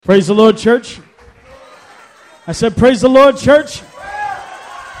Praise the Lord, church. I said, praise the Lord, church.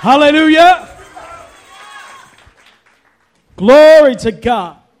 Hallelujah. Glory to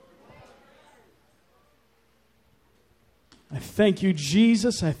God. I thank you,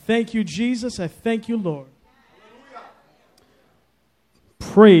 Jesus. I thank you, Jesus. I thank you, Lord.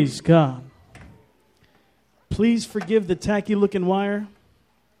 Praise God. Please forgive the tacky-looking wire.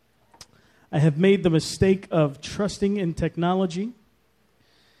 I have made the mistake of trusting in technology.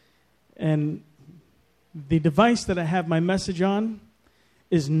 And the device that I have my message on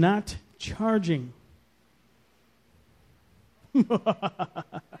is not charging.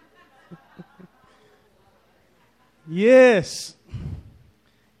 Yes.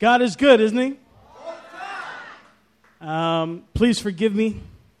 God is good, isn't he? Please forgive me.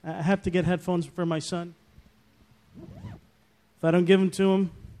 I have to get headphones for my son. If I don't give them to him,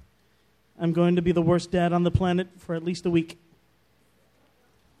 I'm going to be the worst dad on the planet for at least a week.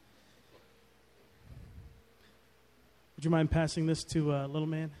 Would you mind passing this to little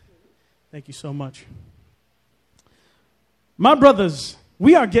man? Thank you so much. My brothers,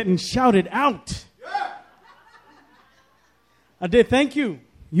 we are getting shouted out. I did. Thank you.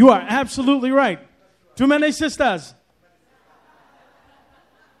 You are absolutely right. Too many sisters.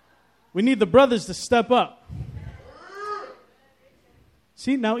 We need the brothers to step up.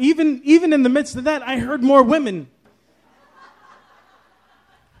 See, now even in the midst of that, I heard more women.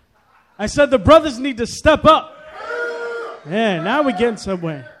 I said the brothers need to step up. Yeah, now we're getting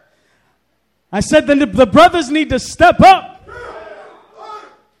somewhere. I said the brothers need to step up.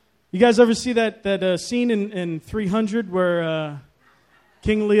 You guys ever see that scene in 300 where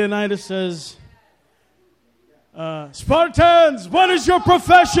King Leonidas says, Spartans, what is your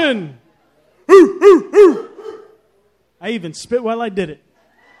profession? I even spit while I did it.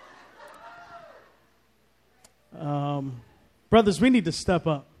 Brothers, we need to step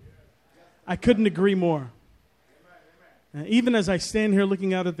up. I couldn't agree more. Even as I stand here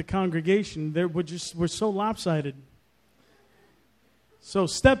looking out at the congregation, we're so lopsided. So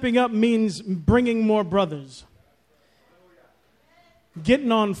stepping up means bringing more brothers.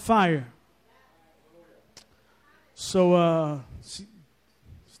 Getting on fire. So, it's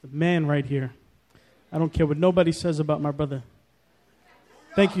the man right here. I don't care what nobody says about my brother.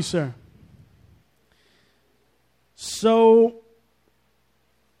 Thank you, sir. So,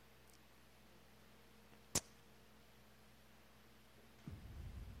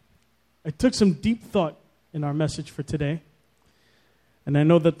 I took some deep thought in our message for today. And I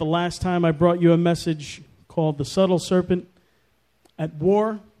know that the last time I brought you a message called The Subtle Serpent at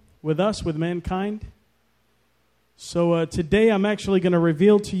War with us, with mankind. So today I'm actually going to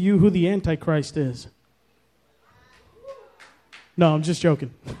reveal to you who the Antichrist is. No, I'm just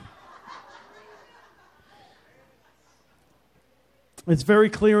joking. It's very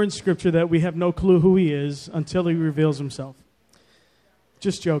clear in Scripture that we have no clue who he is until he reveals himself.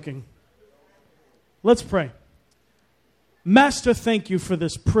 Just joking. Let's pray. Master, thank you for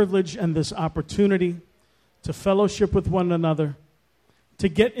this privilege and this opportunity to fellowship with one another, to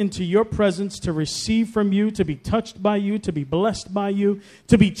get into your presence, to receive from you, to be touched by you, to be blessed by you,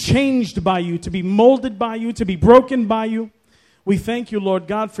 to be changed by you, to be molded by you, to be broken by you. We thank you, Lord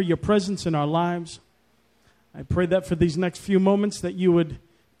God, for your presence in our lives. I pray that for these next few moments that you would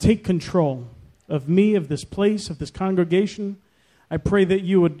take control of me, of this place, of this congregation. I pray that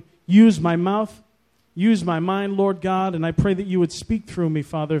you would use my mouth, use my mind, Lord God, and I pray that you would speak through me,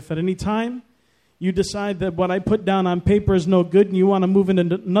 Father. If at any time you decide that what I put down on paper is no good and you want to move in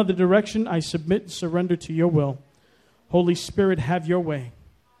another direction, I submit and surrender to your will. Holy Spirit, have your way.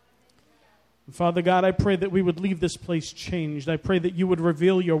 And Father God, I pray that we would leave this place changed. I pray that you would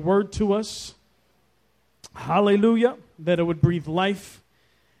reveal your word to us. Hallelujah. That it would breathe life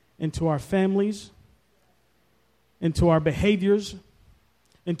into our families, into our behaviors,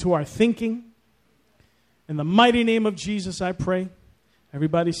 into our thinking. In the mighty name of Jesus, I pray.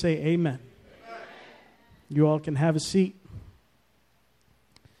 Everybody say amen. Amen. You all can have a seat.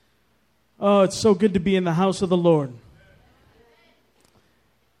 Oh, it's so good to be in the house of the Lord.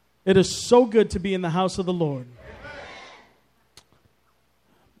 It is so good to be in the house of the Lord.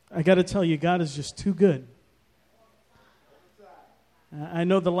 I got to tell you, God is just too good. I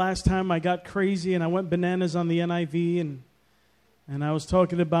know the last time I got crazy and I went bananas on the NIV and I was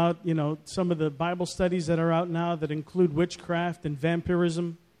talking about, some of the Bible studies that are out now that include witchcraft and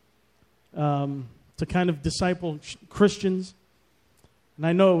vampirism to kind of disciple Christians. And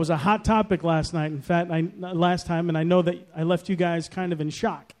I know it was a hot topic last night. In fact, last time, and I know that I left you guys kind of in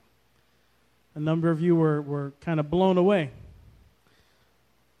shock. A number of you were kind of blown away.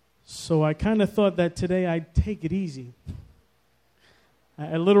 So I kind of thought that today I'd take it easy.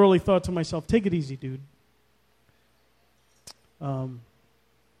 I literally thought to myself, take it easy, dude.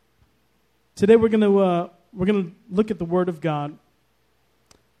 Today we're going to look at the Word of God.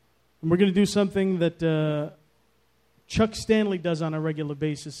 And we're going to do something that Chuck Stanley does on a regular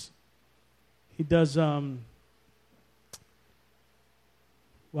basis. He does,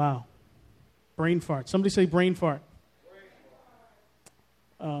 brain fart. Somebody say brain fart.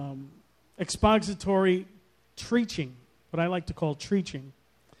 Expository preaching, what I like to call preaching,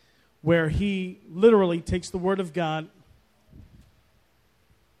 where he literally takes the Word of God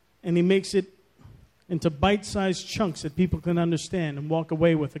and he makes it into bite-sized chunks that people can understand and walk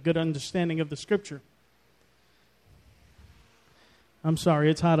away with a good understanding of the Scripture. I'm sorry,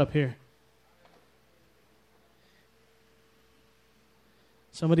 it's hot up here.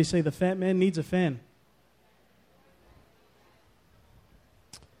 Somebody say the fat man needs a fan.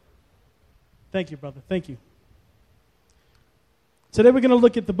 Thank you, brother. Thank you. Today we're going to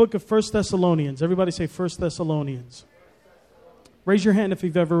look at the book of 1 Thessalonians. Everybody say 1 Thessalonians. Raise your hand if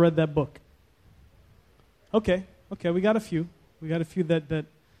you've ever read that book. Okay, we got a few. We got a few that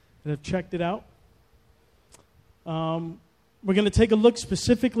have checked it out. We're going to take a look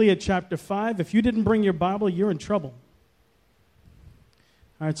specifically at chapter 5. If you didn't bring your Bible, you're in trouble.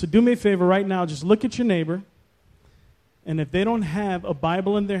 All right, so do me a favor right now. Just look at your neighbor. And if they don't have a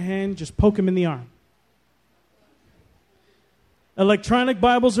Bible in their hand, just poke them in the arm. Electronic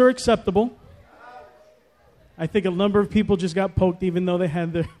Bibles are acceptable. I think a number of people just got poked even though they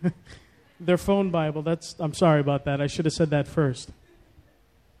had their phone Bible. I'm sorry about that. I should have said that first.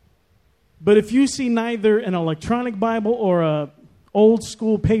 But if you see neither an electronic Bible or a old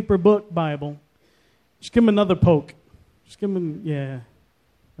school paper book Bible, just give them another poke. Just give them,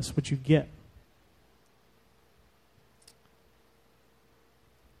 that's what you get.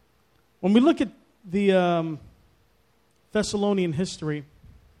 When we look at the Thessalonian history,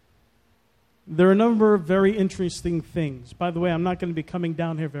 there are a number of very interesting things. By the way, I'm not going to be coming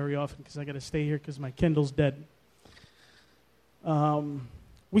down here very often because I got to stay here because my Kindle's dead.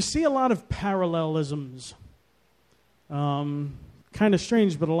 We see a lot of parallelisms. Kind of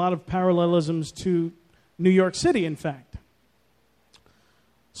strange, but a lot of parallelisms to New York City, in fact.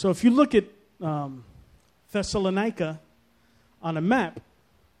 So if you look at Thessalonica on a map,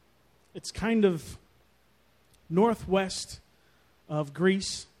 it's kind of northwest of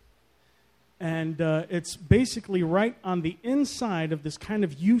Greece, and it's basically right on the inside of this kind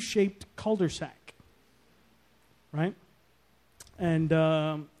of U-shaped cul-de-sac, right? And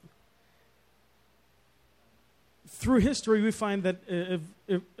through history, we find that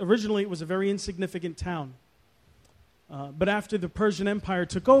originally it was a very insignificant town. But after the Persian Empire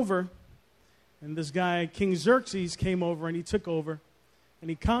took over, and this guy, King Xerxes, came over and he took over, and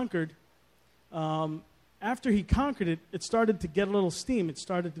he conquered. After he conquered it, it started to get a little steam. It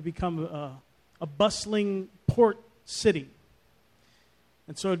started to become a bustling port city.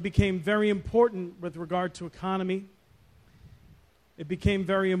 And so it became very important with regard to economy. It became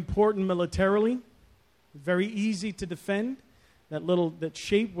very important militarily, very easy to defend. That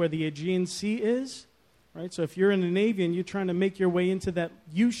shape where the Aegean Sea is, right? So if you're in the Navy and you're trying to make your way into that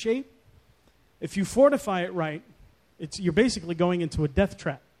U shape, if you fortify it right, you're basically going into a death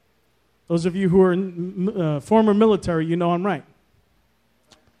trap. Those of you who are in, former military, you know I'm right.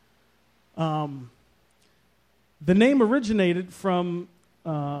 The name originated from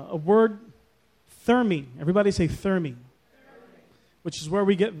a word, thermi. Everybody say thermi, which is where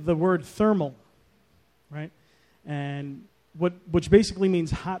we get the word thermal, right? And which basically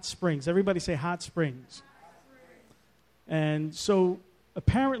means hot springs. Everybody say hot springs. And so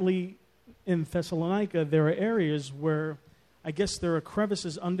apparently in Thessalonica, there are areas where I guess there are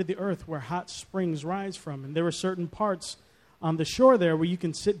crevices under the earth where hot springs rise from. And there are certain parts on the shore there where you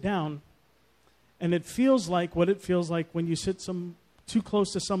can sit down, and it feels like what it feels like when you sit too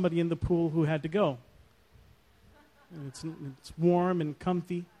close to somebody in the pool who had to go. And it's warm and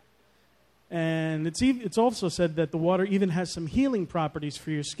comfy. And it's also said that the water even has some healing properties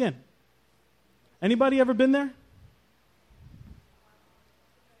for your skin. Anybody ever been there?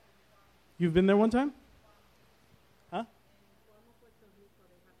 You've been there one time? Huh?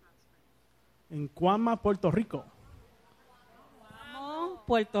 In Cuamo, Puerto Rico. Cuamo,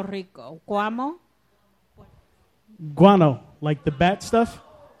 Puerto Rico. Cuamo. Guano, like the bat stuff?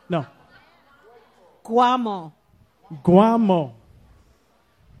 No. Cuamo. Guamo.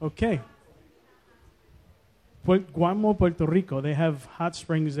 Okay. Guamo, Puerto Rico. They have hot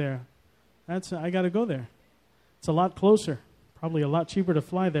springs there. I got to go there. It's a lot closer. Probably a lot cheaper to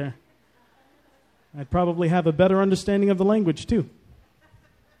fly there. I'd probably have a better understanding of the language, too.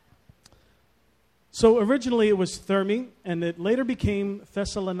 So originally it was Thermi, and it later became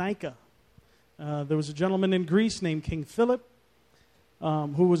Thessalonica. There was a gentleman in Greece named King Philip,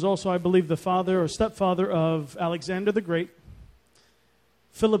 who was also, I believe, the father or stepfather of Alexander the Great.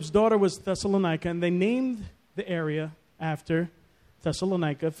 Philip's daughter was Thessalonica, and they named the area after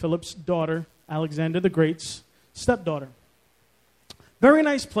Thessalonica, Philip's daughter, Alexander the Great's stepdaughter. Very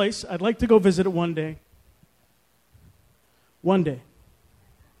nice place. I'd like to go visit it one day. One day.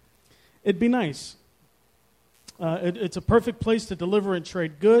 It'd be nice. It's a perfect place to deliver and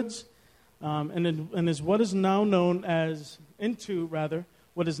trade goods, and is what is now known as,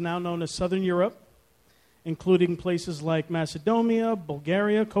 what is now known as Southern Europe, including places like Macedonia,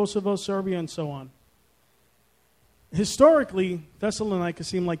 Bulgaria, Kosovo, Serbia, and so on. Historically, Thessalonica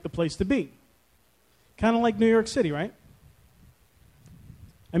seemed like the place to be. Kind of like New York City, right?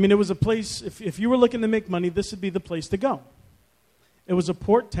 I mean, it was a place, if you were looking to make money, this would be the place to go. It was a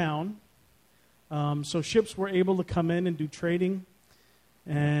port town, so ships were able to come in and do trading,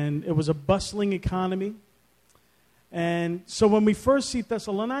 and it was a bustling economy. And so when we first see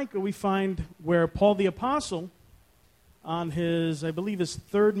Thessalonica, we find where Paul the Apostle, on his, I believe, his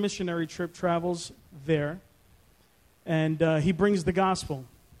third missionary trip, travels there, and he brings the gospel.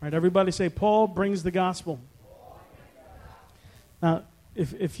 Right? Everybody say, Paul brings the gospel. Now,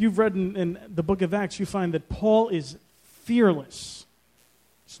 if you've read in the book of Acts, you find that Paul is fearless.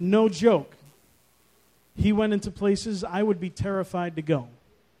 It's no joke. He went into places I would be terrified to go.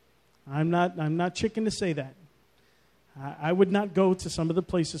 I'm not chicken to say that. I would not go to some of the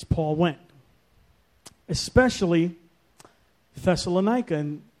places Paul went, especially Thessalonica.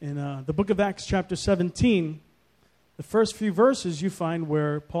 In the book of Acts chapter 17, the first few verses you find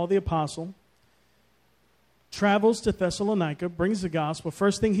where Paul the Apostle travels to Thessalonica, brings the gospel.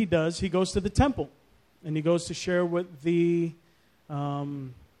 First thing he does, he goes to the temple, and he goes to share with the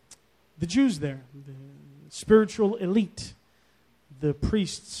Jews there, the spiritual elite, the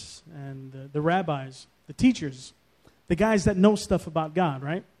priests and the rabbis, the teachers, the guys that know stuff about God,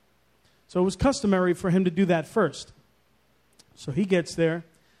 right? So it was customary for him to do that first. So he gets there,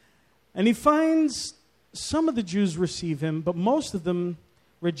 and he finds some of the Jews receive him, but most of them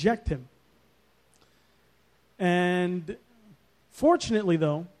reject him. And fortunately,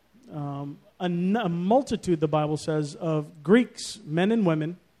 though, a multitude, the Bible says, of Greeks, men and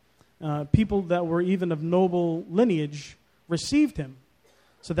women, people that were even of noble lineage, received him.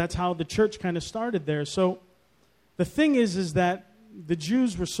 So that's how the church kind of started there. So the thing is that the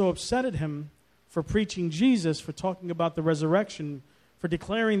Jews were so upset at him for preaching Jesus, for talking about the resurrection, for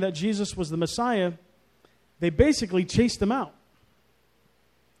declaring that Jesus was the Messiah, they basically chased him out.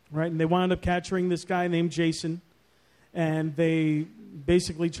 Right? And they wound up capturing this guy named Jason, and they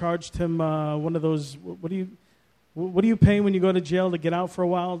basically charged him one of those, what do you pay when you go to jail to get out for a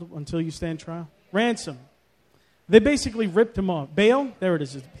while until you stand trial? Ransom. They basically ripped him off. Bail? There it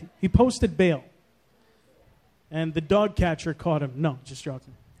is. He posted bail. And the dog catcher caught him. No, just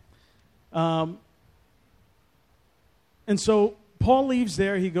joking. And so Paul leaves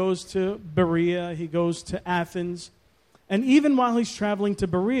there. He goes to Berea. He goes to Athens. And even while he's traveling to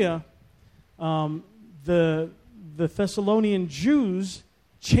Berea, the Thessalonian Jews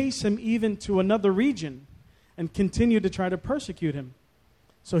chase him even to another region and continue to try to persecute him.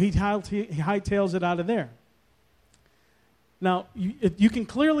 So he hightails it out of there. Now, you can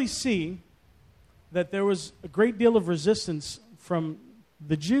clearly see that there was a great deal of resistance from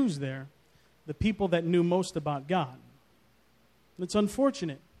the Jews there, the people that knew most about God. It's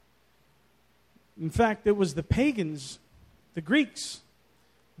unfortunate. In fact, it was the pagans, the Greeks,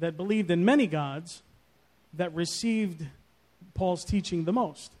 that believed in many gods that received Paul's teaching the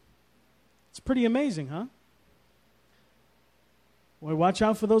most. It's pretty amazing, huh? Boy, watch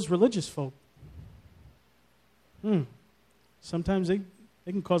out for those religious folk. Sometimes they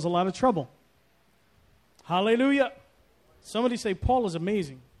can cause a lot of trouble. Hallelujah. Somebody say, Paul is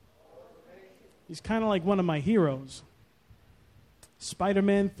amazing. He's kind of like one of my heroes.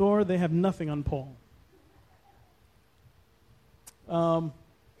 Spider-Man, Thor, they have nothing on Paul. So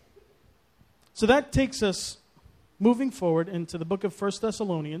that takes us moving forward into the book of 1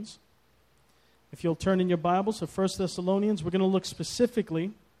 Thessalonians. If you'll turn in your Bibles to 1 Thessalonians, we're going to look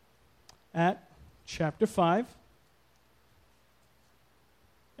specifically at chapter 5.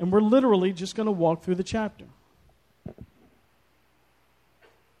 And we're literally just going to walk through the chapter.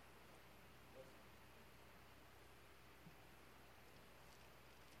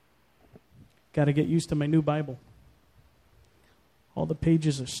 Got to get used to my new Bible. All the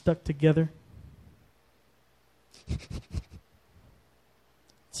pages are stuck together.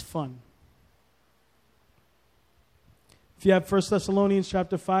 It's fun. If you have 1 Thessalonians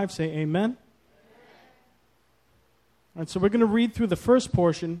chapter 5, say amen. All right, so we're going to read through the first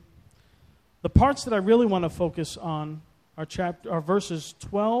portion. The parts that I really want to focus on are verses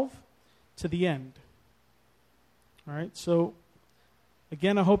 12 to the end. All right, so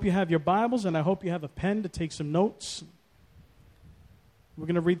again, I hope you have your Bibles and I hope you have a pen to take some notes. We're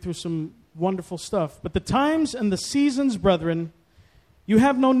going to read through some wonderful stuff. But the times and the seasons, brethren, you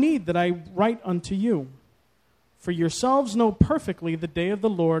have no need that I write unto you. For yourselves know perfectly the day of the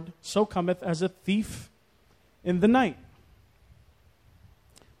Lord so cometh as a thief in the night.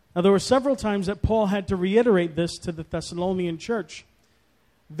 Now, there were several times that Paul had to reiterate this to the Thessalonian church.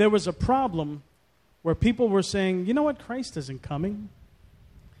 There was a problem where people were saying, you know what, Christ isn't coming.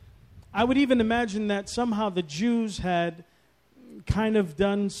 I would even imagine that somehow the Jews had kind of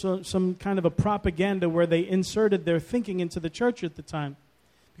done some kind of a propaganda where they inserted their thinking into the church at the time.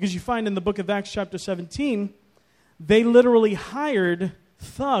 Because you find in the book of Acts chapter 17, they literally hired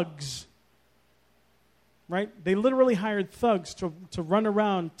thugs. Right? They literally hired thugs to run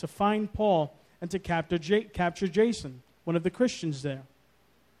around to find Paul and to capture Jason, one of the Christians there.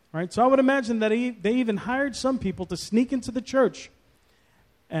 Right? So I would imagine that they even hired some people to sneak into the church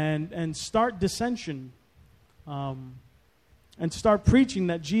and start dissension and start preaching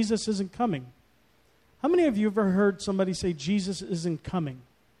that Jesus isn't coming. How many of you ever heard somebody say Jesus isn't coming?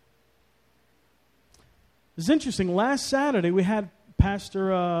 It's interesting. Last Saturday we had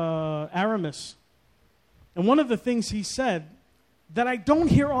Pastor Aramis. And one of the things he said that I don't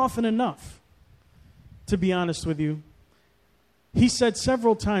hear often enough, to be honest with you, he said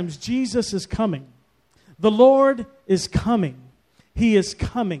several times, Jesus is coming. The Lord is coming. He is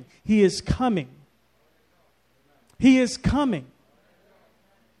coming. He is coming. He is coming.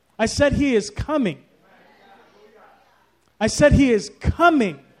 I said he is coming. I said he is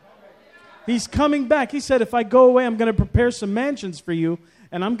coming. He's coming back. He said, if I go away, I'm going to prepare some mansions for you,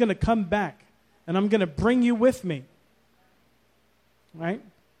 and I'm going to come back. And I'm going to bring you with me. Right?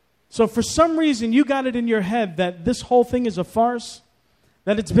 So for some reason, you got it in your head that this whole thing is a farce,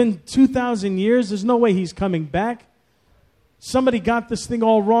 that it's been 2,000 years. There's no way he's coming back. Somebody got this thing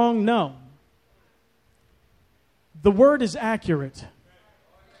all wrong. No. The word is accurate.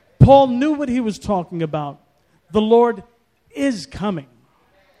 Paul knew what he was talking about. The Lord is coming.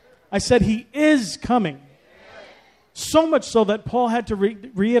 I said he is coming. So much so that Paul had to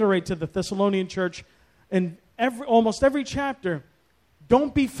reiterate to the Thessalonian church in almost every chapter,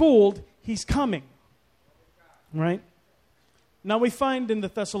 don't be fooled, he's coming. Right? Now we find in the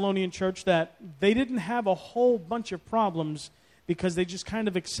Thessalonian church that they didn't have a whole bunch of problems because they just kind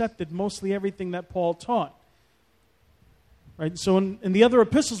of accepted mostly everything that Paul taught. Right? So in the other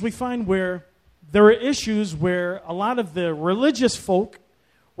epistles we find where there are issues where a lot of the religious folk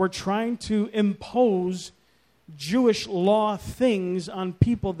were trying to impose Jewish law things on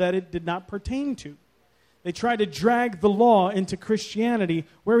people that it did not pertain to. They tried to drag the law into Christianity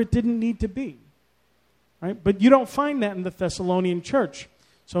where it didn't need to be. Right? But you don't find that in the Thessalonian church.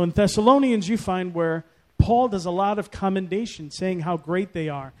 So in Thessalonians you find where Paul does a lot of commendation, saying how great they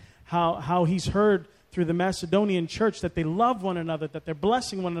are, how he's heard through the Macedonian church that they love one another, that they're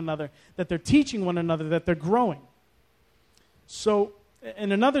blessing one another, that they're teaching one another, that they're growing. So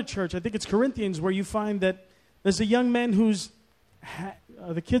in another church, I think it's Corinthians, where you find that there's a young man who's,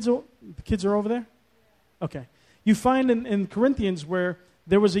 the kids are over there? Okay. You find in Corinthians where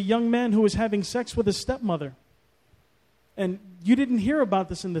there was a young man who was having sex with his stepmother. And you didn't hear about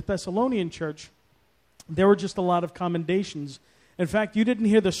this in the Thessalonian church. There were just a lot of commendations. In fact, you didn't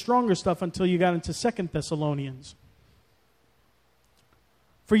hear the stronger stuff until you got into 2 Thessalonians.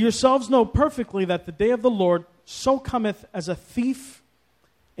 For yourselves know perfectly that the day of the Lord so cometh as a thief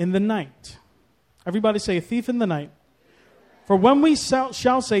in the night. Everybody say, a thief in the night. For when we shall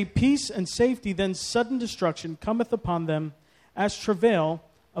say peace and safety, then sudden destruction cometh upon them as travail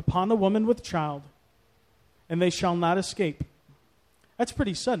upon a woman with child, and they shall not escape. That's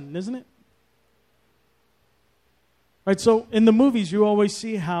pretty sudden, isn't it? Right, so in the movies, you always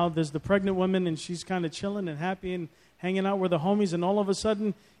see how there's the pregnant woman, and she's kind of chilling and happy and hanging out with the homies, and all of a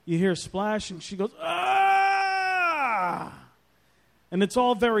sudden, you hear a splash, and she goes, ah! And it's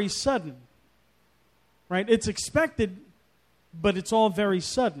all very sudden. Right? It's expected, but it's all very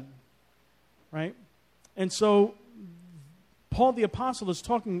sudden. Right? And so Paul the Apostle is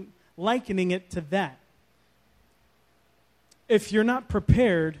likening it to that. If you're not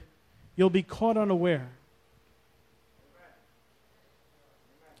prepared, you'll be caught unaware.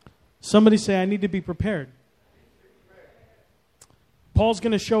 Somebody say, I need to be prepared. Paul's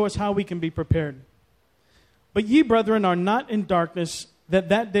going to show us how we can be prepared. But ye, brethren, are not in darkness,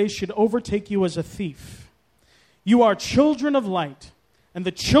 that day should overtake you as a thief. You are children of light, and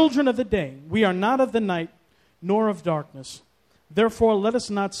the children of the day. We are not of the night, nor of darkness. Therefore let us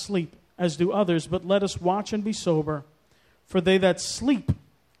not sleep, as do others, but let us watch and be sober. For they that sleep,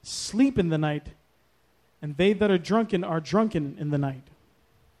 sleep in the night, and they that are drunken in the night.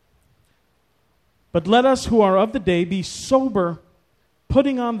 But let us who are of the day be sober,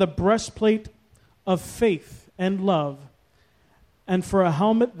 putting on the breastplate of faith and love, and for a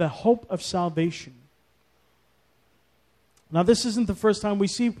helmet the hope of salvation. Now this isn't the first time we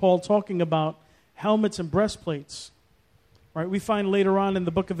see Paul talking about helmets and breastplates. Right? We find later on in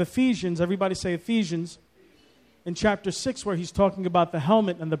the book of Ephesians, everybody say Ephesians, in chapter 6 where he's talking about the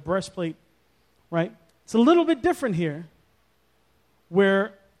helmet and the breastplate. Right? It's a little bit different here,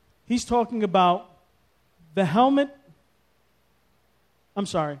 where he's talking about the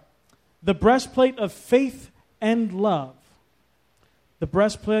breastplate of faith and love. The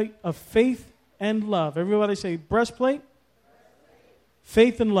breastplate of faith and love. Everybody say breastplate,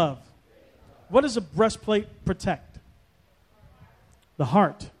 faith and love. What does a breastplate protect? The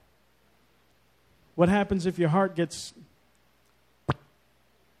heart. What happens if your heart gets...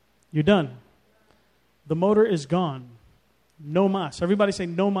 You're done. The motor is gone. No mas. Everybody say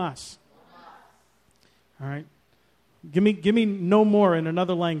no mas. All right. Give me no more in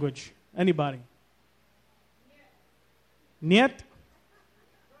another language. Anybody? Niet.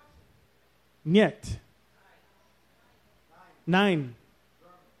 Niet. 9.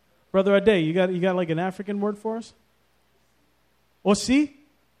 Brother Ade, you got like an African word for us? Osi?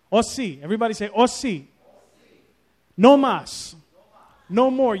 Osi. Everybody say osi. No mas. No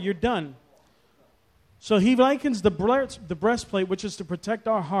more. You're done. So he likens the breastplate, which is to protect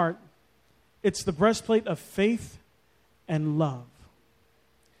our heart. It's the breastplate of faith and love.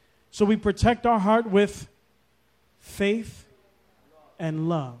 So we protect our heart with faith and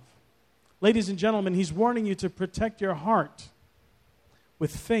love. Ladies and gentlemen, he's warning you to protect your heart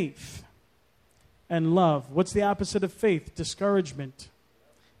with faith and love. What's the opposite of faith? Discouragement,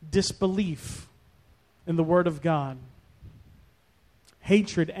 disbelief in the Word of God.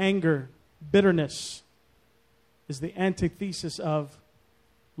 Hatred, anger, bitterness is the antithesis of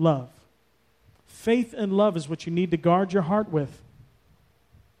love. Faith and love is what you need to guard your heart with.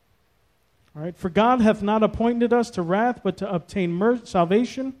 All right? For God hath not appointed us to wrath, but to obtain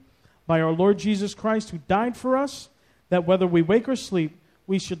salvation by our Lord Jesus Christ, who died for us, that whether we wake or sleep,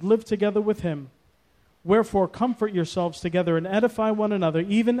 we should live together with him. Wherefore comfort yourselves together and edify one another,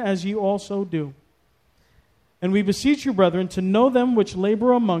 even as ye also do. And we beseech you, brethren, to know them which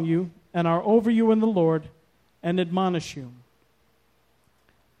labor among you and are over you in the Lord, and admonish you.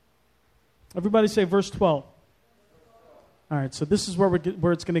 Everybody say verse 12. All right, so this is where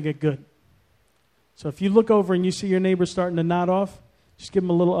it's going to get good. So if you look over and you see your neighbor starting to nod off, just give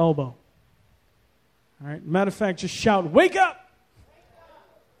him a little elbow. All right, matter of fact, just shout, "Wake up!"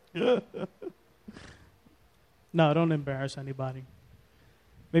 No, don't embarrass anybody.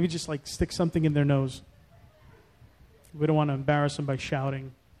 Maybe just like stick something in their nose. We don't want to embarrass them by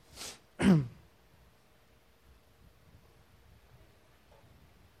shouting.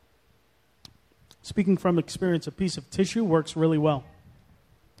 Speaking from experience, a piece of tissue works really well.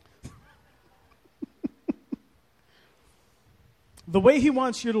 The way he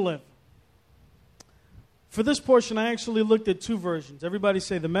wants you to live. For this portion, I actually looked at two versions. Everybody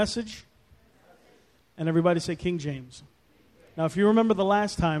say the Message, and everybody say King James. Now, if you remember the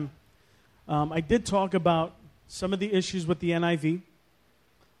last time, I did talk about some of the issues with the NIV.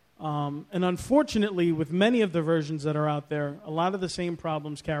 And unfortunately, with many of the versions that are out there, a lot of the same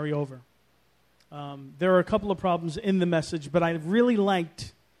problems carry over. There are a couple of problems in the Message, but I really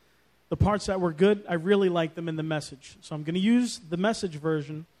liked the parts that were good. I really liked them in the Message. So I'm going to use the Message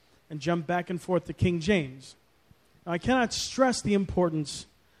version and jump back and forth to King James. Now, I cannot stress the importance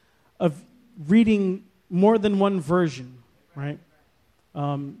of reading more than one version, right?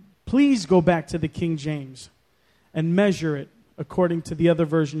 Please go back to the King James and measure it according to the other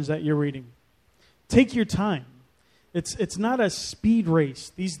versions that you're reading. Take your time. It's not a speed race.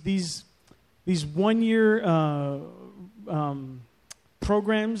 These 1 year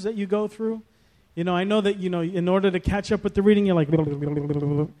programs that you go through, I know that, in order to catch up with the reading, you're like,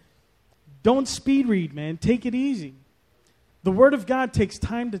 don't speed read, man. Take it easy. The Word of God takes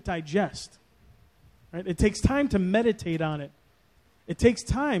time to digest. Right? It takes time to meditate on it. It takes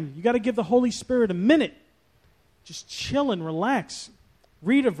time. You got to give the Holy Spirit a minute. Just chill and relax.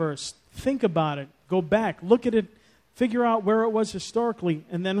 Read a verse. Think about it. Go back. Look at it. Figure out where it was historically,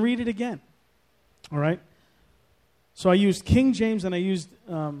 and then read it again. All right? So I used King James and I used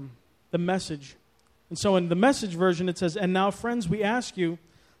the Message. And so in the Message version it says, "And now, friends, we ask you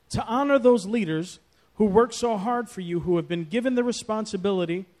to honor those leaders who work so hard for you, who have been given the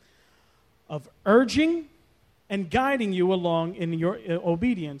responsibility of urging and guiding you along in your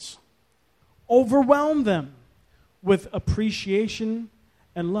obedience. Overwhelm them with appreciation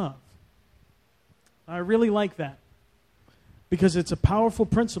and love. I really like that because it's a powerful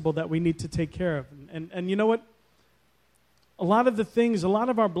principle that we need to take care of. And you know what? A lot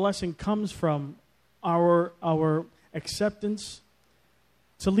of our blessing comes from our acceptance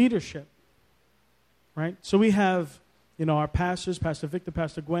to leadership, right? So we have, our pastors, Pastor Victor,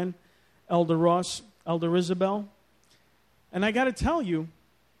 Pastor Gwen, Elder Ross, Elder Isabel. And I got to tell you,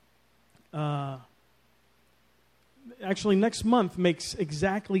 actually next month makes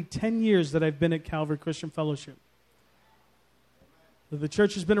exactly 10 years that I've been at Calvary Christian Fellowship. The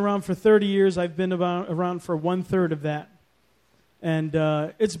church has been around for 30 years. I've been around for 1/3 of that. And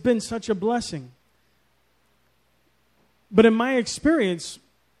it's been such a blessing. But in my experience,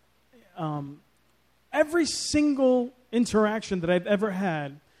 every single interaction that I've ever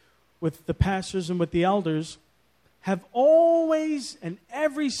had with the pastors and with the elders have always and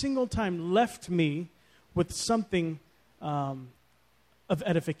every single time left me with something of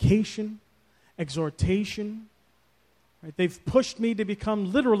edification, exhortation. Right? They've pushed me to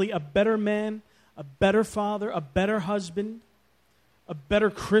become literally a better man, a better father, a better husband, a better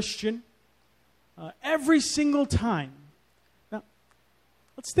Christian. Every single time. Now,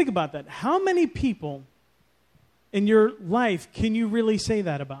 let's think about that. How many people in your life can you really say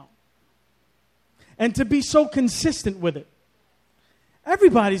that about? And to be so consistent with it.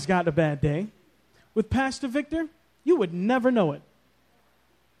 Everybody's got a bad day. With Pastor Victor, you would never know it.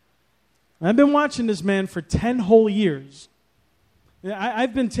 I've been watching this man for 10 whole years. I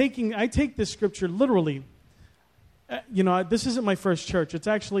take this scripture literally. This isn't my first church. It's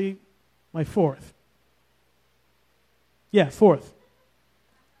actually my fourth. Yeah, fourth.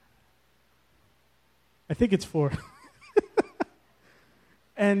 I think it's fourth.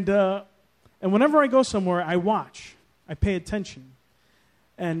 And whenever I go somewhere, I watch. I pay attention.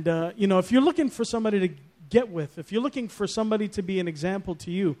 And, if you're looking for somebody to get with, if you're looking for somebody to be an example to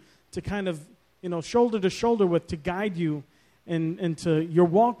you, to kind of, shoulder to shoulder with, to guide you into your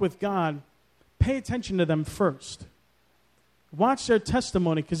walk with God, pay attention to them first. Watch their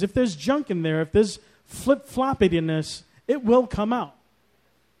testimony, because if there's junk in there, if there's flip-floppiness, it will come out.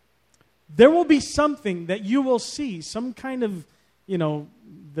 There will be something that you will see, some kind of,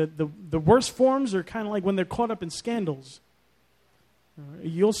 the worst forms are kind of like when they're caught up in scandals.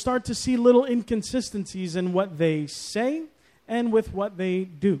 You'll start to see little inconsistencies in what they say and with what they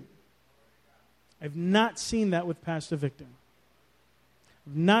do. I've not seen that with Pastor Victor.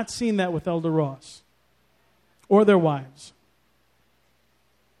 I've not seen that with Elder Ross or their wives.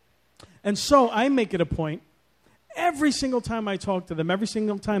 And so I make it a point, every single time I talk to them, every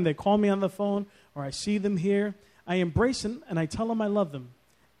single time they call me on the phone or I see them here, I embrace them and I tell them I love them.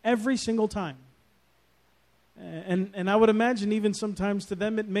 Every single time. And I would imagine even sometimes to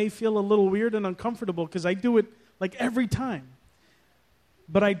them it may feel a little weird and uncomfortable because I do it like every time.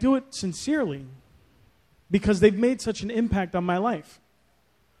 But I do it sincerely because they've made such an impact on my life.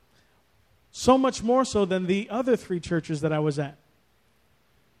 So much more so than the other 3 churches that I was at.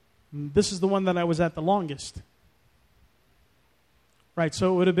 This is the one that I was at the longest. Right,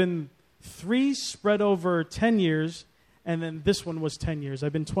 so it would have been 3 spread over 10 years, and then this one was 10 years.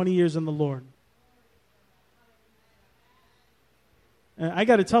 I've been 20 years in the Lord. And I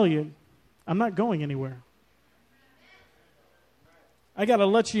got to tell you, I'm not going anywhere. I got to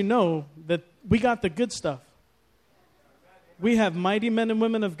let you know that we got the good stuff. We have mighty men and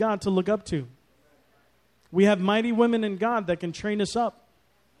women of God to look up to. We have mighty women in God that can train us up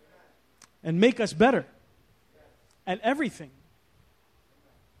and make us better at everything.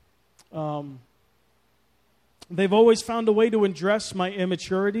 They've always found a way to address my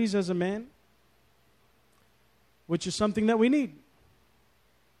immaturities as a man, which is something that we need.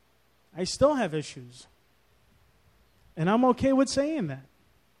 I still have issues. And I'm okay with saying that.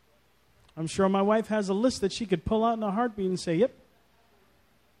 I'm sure my wife has a list that she could pull out in a heartbeat and say, yep,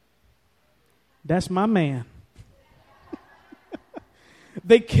 that's my man.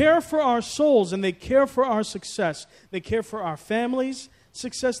 They care for our souls and they care for our success. They care for our families'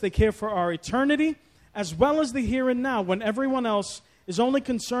 success. They care for our eternity, as well as the here and now, when everyone else is only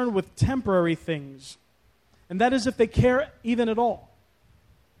concerned with temporary things. And that is if they care even at all.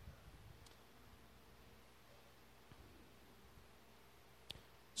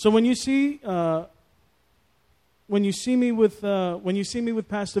 So when you see me with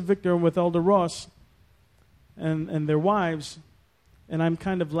Pastor Victor and with Elder Ross and their wives, and I'm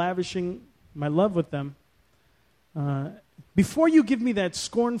kind of lavishing my love with them, before you give me that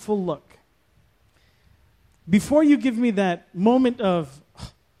scornful look, before you give me that moment of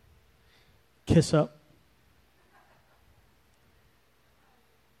kiss up,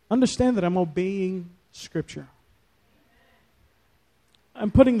 understand that I'm obeying Scripture. I'm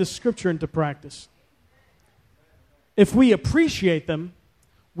putting the Scripture into practice. If we appreciate them,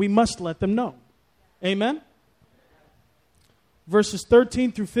 we must let them know. Amen? Verses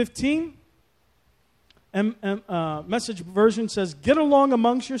 13 through 15, Message version says, "Get along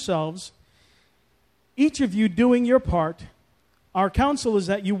amongst yourselves, each of you doing your part. Our counsel is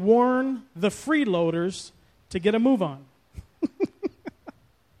that you warn the freeloaders to get a move on."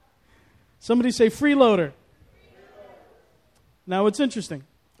 Somebody say freeloader. Now it's interesting.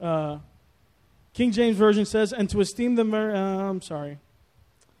 King James Version says, "And to esteem them,"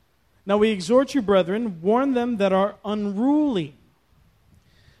 "Now we exhort you, brethren, warn them that are unruly.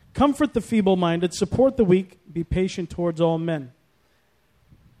 Comfort the feeble-minded, support the weak, be patient towards all men."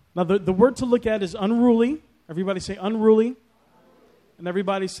 Now the word to look at is unruly. Everybody say unruly. And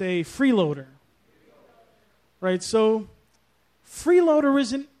everybody say freeloader. Right, so freeloader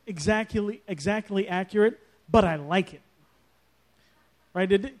isn't exactly accurate, but I like it.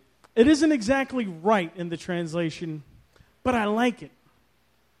 Right, it isn't exactly right in the translation, but I like it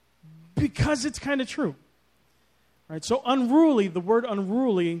because it's kind of true. Right, so unruly, the word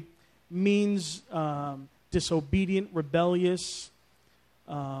unruly means disobedient, rebellious,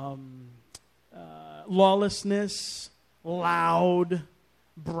 lawlessness, loud,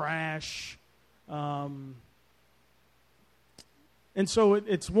 brash. And so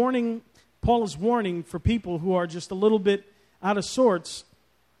it's warning, Paul is warning for people who are just a little bit out of sorts,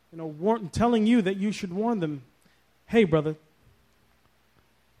 telling you that you should warn them. Hey, brother,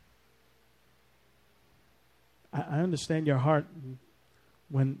 I understand your heart.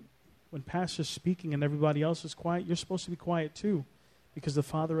 When pastor's speaking and everybody else is quiet, you're supposed to be quiet too, because the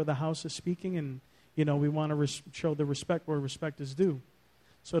father of the house is speaking, and we want to show the respect where respect is due.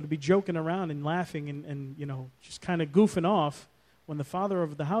 So to be joking around and laughing and just kind of goofing off when the father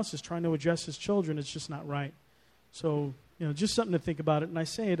of the house is trying to address his children, it's just not right. So just something to think about it, and I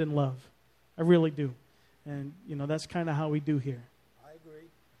say it in love. I really do. And that's kind of how we do here.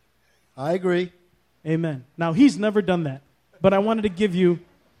 I agree. Amen. Now, he's never done that, but I wanted to give you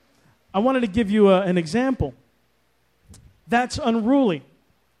an example. That's unruly.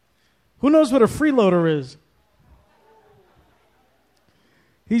 Who knows what a freeloader is?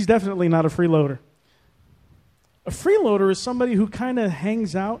 He's definitely not a freeloader. A freeloader is somebody who kind of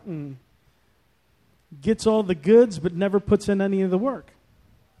hangs out and gets all the goods but never puts in any of the work.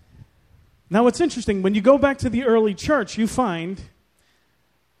 Now, what's interesting, when you go back to the early church, you find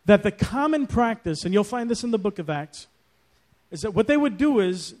that the common practice, and you'll find this in the book of Acts, is that what they would do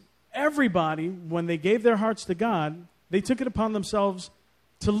is everybody, when they gave their hearts to God, they took it upon themselves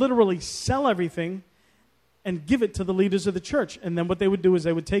to literally sell everything and give it to the leaders of the church. And then what they would do is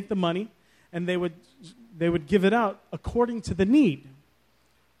they would take the money and they would give it out according to the need.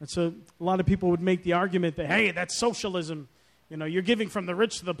 And so a lot of people would make the argument that, hey, that's socialism. You're giving from the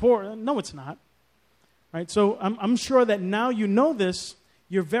rich to the poor. No, it's not. Right? So I'm sure that now you know this,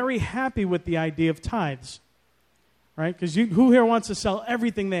 you're very happy with the idea of tithes. Right? Because who here wants to sell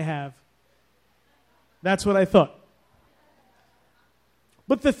everything they have? That's what I thought.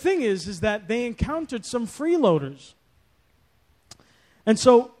 But the thing is that they encountered some freeloaders. And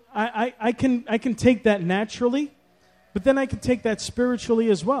so I can take that naturally, but then I can take that spiritually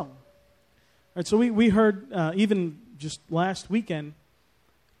as well. Right, so we heard even just last weekend,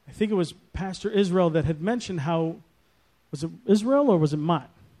 I think it was Pastor Israel that had mentioned how, was it Israel or was it Mott?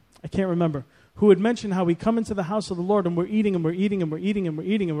 I can't remember. Who had mentioned how we come into the house of the Lord and we're eating and we're eating and we're eating and we're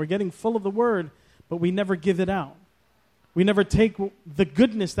eating and we're getting full of the word, but we never give it out. We never take the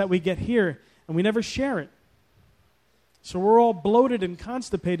goodness that we get here and we never share it. So we're all bloated and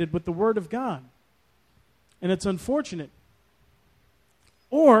constipated with the word of God. And it's unfortunate.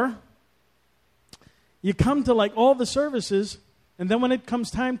 Or you come to like all the services, and then when it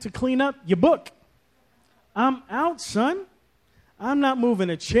comes time to clean up, you book. I'm out, son. I'm not moving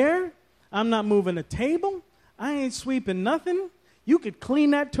a chair. I'm not moving a table. I ain't sweeping nothing. You could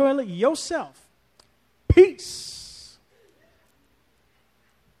clean that toilet yourself. Peace.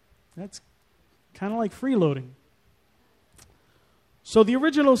 That's kind of like freeloading. So the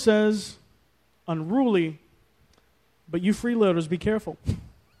original says, unruly, but you freeloaders, be careful.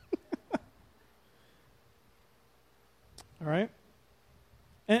 All right?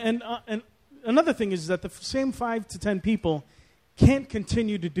 And another thing is that the same 5 to 10 people can't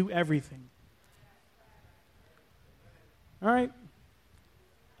continue to do everything. All right?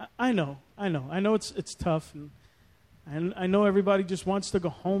 I know it's tough, and I know everybody just wants to go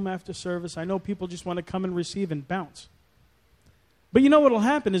home after service. I know people just want to come and receive and bounce. But you know what will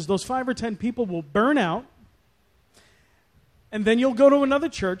happen is those 5 or 10 people will burn out, And then you'll go to another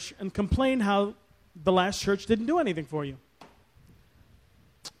church and complain how the last church didn't do anything for you.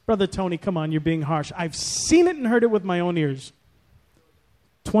 Brother Tony, come on, you're being harsh. I've seen it and heard it with my own ears.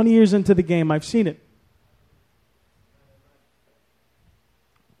 20 years into the game, I've seen it.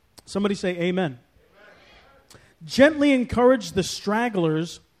 Somebody say amen. Gently encourage the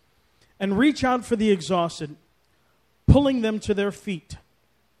stragglers and reach out for the exhausted, pulling them to their feet.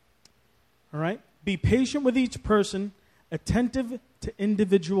 All right? Be patient with each person, attentive to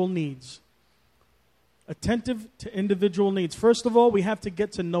individual needs. Attentive to individual needs. First of all, we have to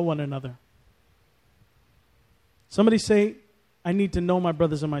get to know one another. Somebody say, I need to know my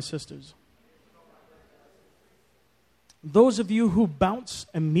brothers and my sisters. Those of you who bounce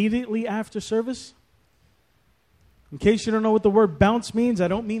immediately after service, in case you don't know what the word bounce means, I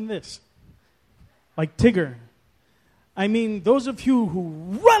don't mean this. Like Tigger. I mean those of you who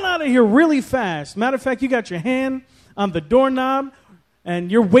run out of here really fast. Matter of fact, you got your hand on the doorknob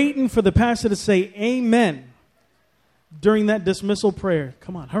and you're waiting for the pastor to say amen during that dismissal prayer.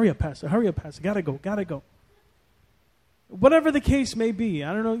 Come on, hurry up, pastor. Hurry up, pastor. Gotta go. Whatever the case may be.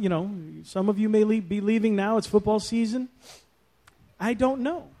 I don't know, some of you may be leaving now. It's football season. I don't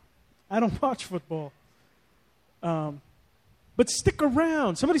know. I don't watch football. But stick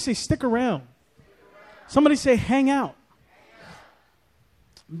around. Somebody say stick around. Somebody say hang out.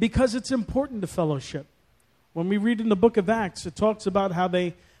 Because it's important to fellowship. When we read in the book of Acts, it talks about how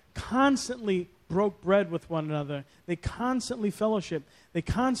they constantly broke bread with one another. They constantly fellowshiped. They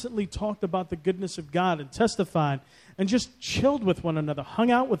constantly talked about the goodness of God and testified and just chilled with one another,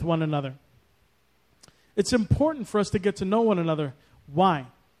 hung out with one another. It's important for us to get to know one another. Why?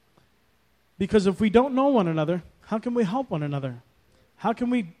 Because if we don't know one another, how can we help one another? How can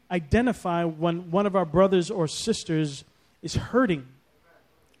we identify when one of our brothers or sisters is hurting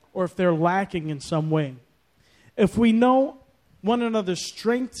or if they're lacking in some way? If we know one another's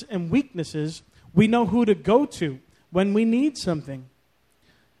strengths and weaknesses, we know who to go to when we need something.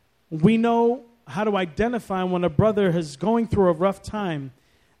 We know how to identify when a brother is going through a rough time,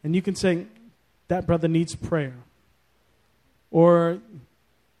 and you can say, that brother needs prayer. Or,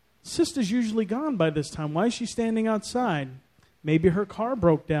 sister's usually gone by this time. Why is she standing outside? Maybe her car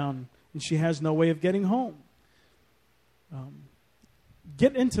broke down, and she has no way of getting home.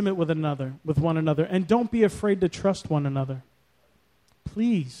 Get intimate with one another, and don't be afraid to trust one another.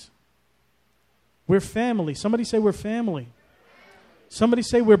 Please. We're family. Somebody say we're family. Somebody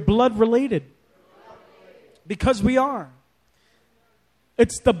say we're blood related. Because we are.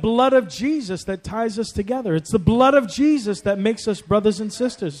 It's the blood of Jesus that ties us together. It's the blood of Jesus that makes us brothers and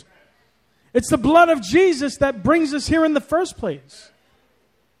sisters. It's the blood of Jesus that brings us here in the first place.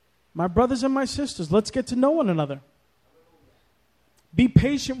 My brothers and my sisters, let's get to know one another. Be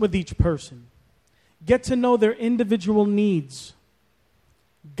patient with each person. Get to know their individual needs.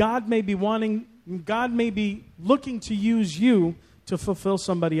 God may be looking to use you to fulfill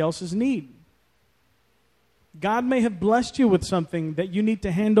somebody else's need. God may have blessed you with something that you need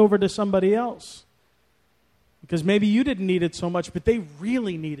to hand over to somebody else. Because maybe you didn't need it so much, but they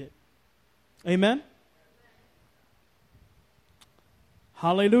really need it. Amen?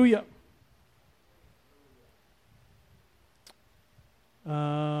 Hallelujah.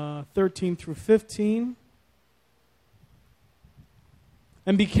 13 through 15.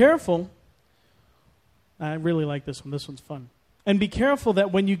 And be careful. I really like this one. This one's fun. And be careful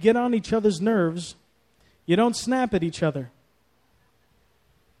that when you get on each other's nerves, you don't snap at each other.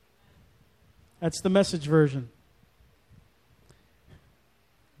 That's the Message version.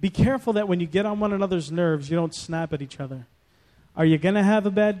 Be careful that when you get on one another's nerves, you don't snap at each other. Are you going to have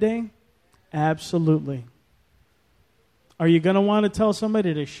a bad day? Absolutely. Are you going to want to tell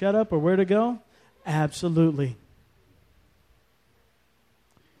somebody to shut up or where to go? Absolutely.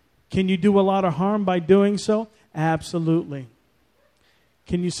 Can you do a lot of harm by doing so? Absolutely.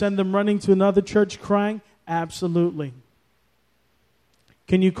 Can you send them running to another church crying? Absolutely.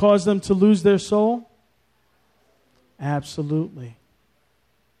 Can you cause them to lose their soul? Absolutely.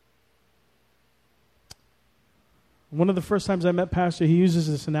 One of the first times I met Pastor, he uses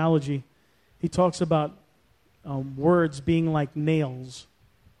this analogy. He talks about words being like nails,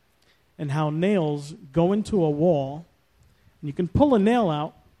 and how nails go into a wall, and you can pull a nail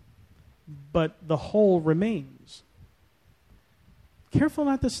out, but the hole remains. Careful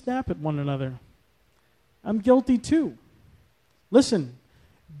not to snap at one another. I'm guilty too. Listen,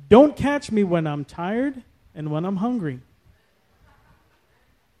 don't catch me when I'm tired and when I'm hungry.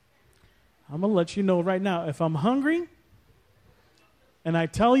 I'm going to let you know right now, if I'm hungry and I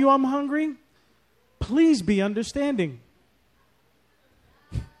tell you I'm hungry, please be understanding.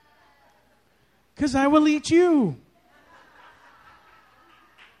 Because I will eat you.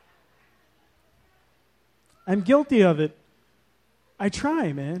 I'm guilty of it. I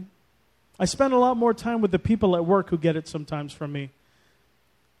try, man. I spend a lot more time with the people at work who get it sometimes from me.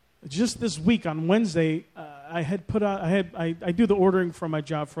 Just this week on Wednesday, I do the ordering for my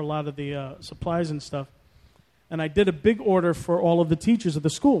job for a lot of the supplies and stuff. And I did a big order for all of the teachers of the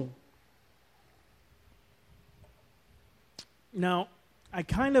school. Now, I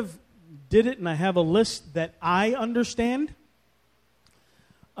kind of did it, and I have a list that I understand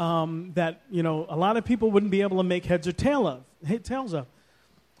that, a lot of people wouldn't be able to make tails of.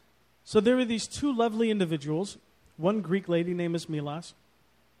 So there were these two lovely individuals, one Greek lady named Miss Milas,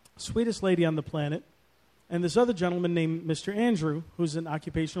 sweetest lady on the planet, and this other gentleman named Mr. Andrew, who's an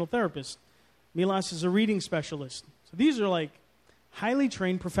occupational therapist. Milas is a reading specialist. So these are like highly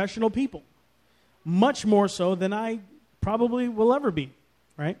trained professional people, much more so than I probably will ever be,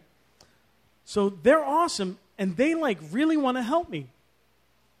 right? So they're awesome, and they really want to help me.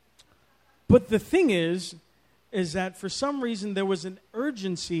 But the thing is that for some reason there was an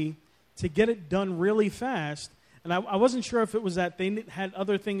urgency to get it done really fast, and I wasn't sure if it was that they had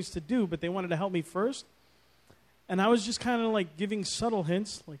other things to do, but they wanted to help me first. And I was just kind of giving subtle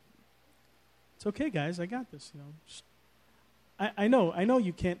hints, it's okay, guys, I got this. I know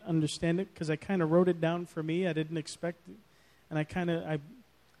you can't understand it because I kind of wrote it down for me. I didn't expect it, and I kind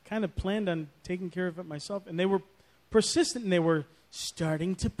of planned on taking care of it myself. And they were persistent, and they were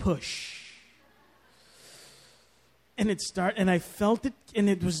starting to push. And I felt it, and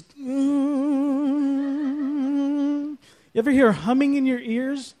it was. You ever hear humming in your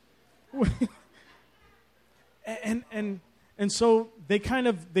ears? And so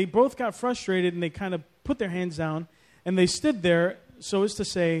they both got frustrated, and they kind of put their hands down, and they stood there so as to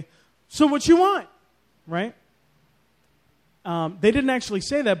say, "So what you want?" Right? They didn't actually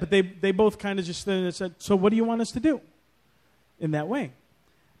say that, but they both kind of just stood there and said, "So what do you want us to do?" In that way.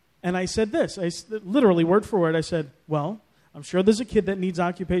 And I said this, literally word for word, I said, well, I'm sure there's a kid that needs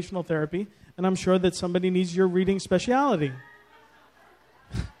occupational therapy, and I'm sure that somebody needs your reading speciality.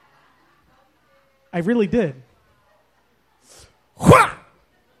 I really did.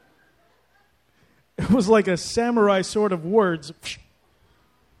 It was like a samurai sword of words.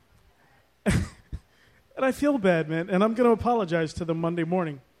 And I feel bad, man, and I'm going to apologize to them Monday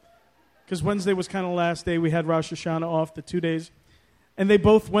morning. Because Wednesday was kind of the last day. We had Rosh Hashanah off, the 2 days. And they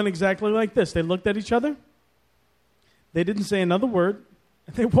both went exactly like this. They looked at each other. They didn't say another word.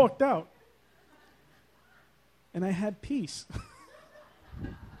 And they walked out. And I had peace.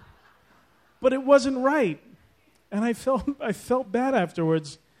 But it wasn't right. And I felt bad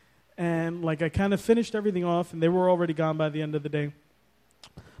afterwards. And I kind of finished everything off. And they were already gone by the end of the day.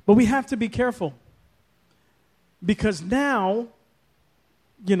 But we have to be careful. Because now,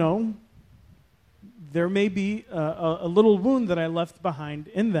 there may be a little wound that I left behind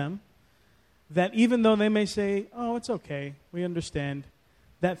in them that even though they may say, oh, it's okay, we understand,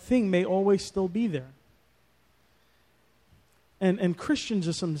 that thing may always still be there. And Christians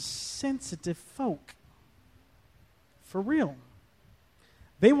are some sensitive folk. For real.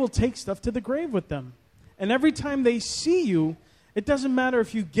 They will take stuff to the grave with them. And every time they see you, it doesn't matter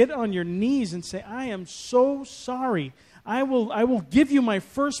if you get on your knees and say, I am so sorry. I will give you my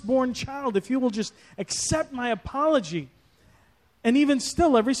firstborn child if you will just accept my apology. And even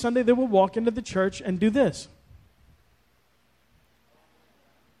still, every Sunday they will walk into the church and do this.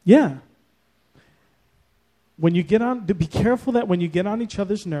 Yeah. Be careful that when you get on each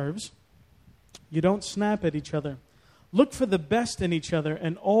other's nerves, you don't snap at each other. Look for the best in each other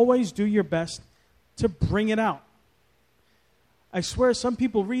and always do your best to bring it out. I swear some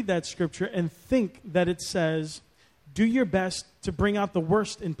people read that scripture and think that it says, do your best to bring out the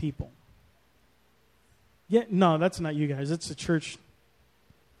worst in people. Yeah, no, that's not you guys. It's a church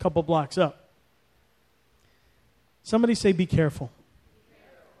a couple blocks up. Somebody say, be careful.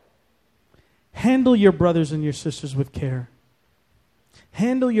 Handle your brothers and your sisters with care.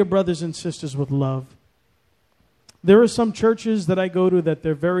 Handle your brothers and sisters with love. There are some churches that I go to that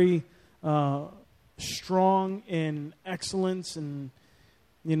they're very strong in excellence and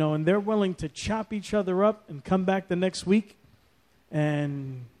they're willing to chop each other up and come back the next week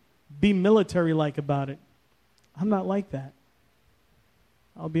and be military-like about it. I'm not like that.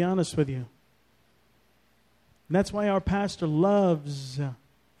 I'll be honest with you. And that's why our pastor loves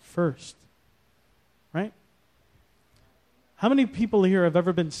first. Right? How many people here have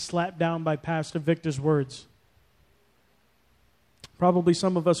ever been slapped down by Pastor Victor's words? Probably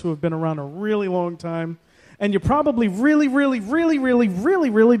some of us who have been around a really long time. And you probably really, really, really, really, really,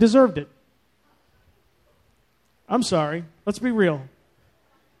 really deserved it. I'm sorry. Let's be real.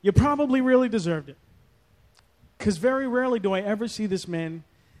 You probably really deserved it. Because very rarely do I ever see this man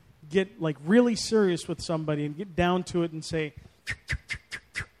get like really serious with somebody and get down to it and say,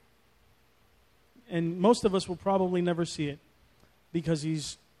 and most of us will probably never see it because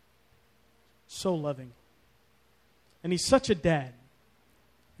he's so loving. And he's such a dad.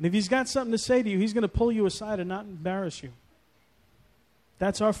 And if he's got something to say to you, he's going to pull you aside and not embarrass you.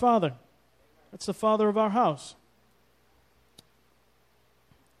 That's our Father. That's the Father of our house.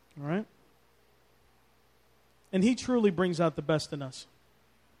 All right? And he truly brings out the best in us.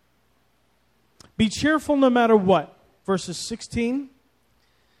 Be cheerful no matter what. Verses 16.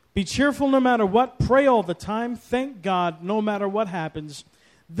 Be cheerful no matter what. Pray all the time. Thank God no matter what happens.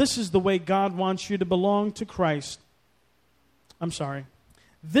 This is the way God wants you to belong to Christ.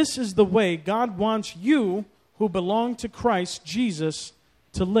 This is the way God wants you who belong to Christ Jesus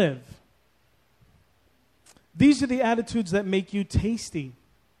to live. These are the attitudes that make you tasty.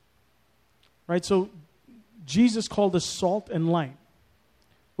 Right? So Jesus called us salt and light.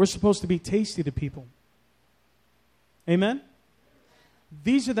 We're supposed to be tasty to people. Amen?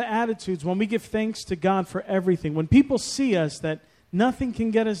 These are the attitudes when we give thanks to God for everything. When people see us, that nothing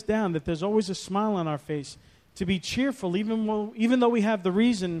can get us down, that there's always a smile on our face, to be cheerful, even though we have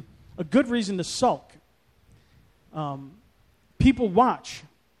a good reason to sulk. People watch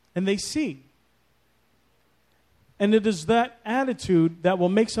and they see. And it is that attitude that will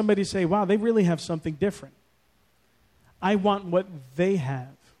make somebody say, wow, they really have something different. I want what they have.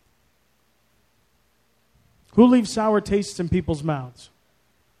 Who leaves sour tastes in people's mouths?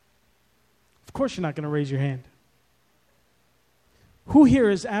 Of course you're not going to raise your hand. Who here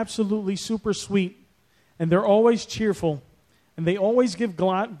is absolutely super sweet and they're always cheerful and they always give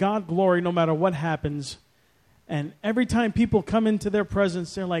God glory no matter what happens, and every time people come into their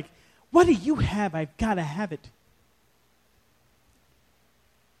presence, they're like, what do you have? I've got to have it.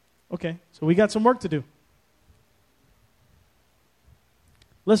 Okay, so we got some work to do.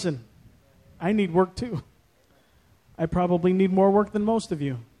 Listen, I need work too. I probably need more work than most of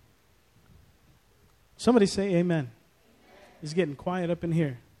you. Somebody say amen. It's getting quiet up in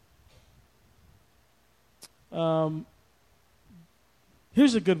here.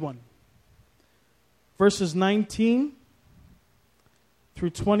 Here's a good one. Verses 19 through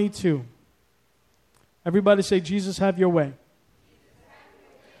 22. Everybody say, Jesus, have your way.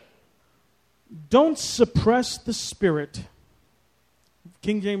 Don't suppress the Spirit.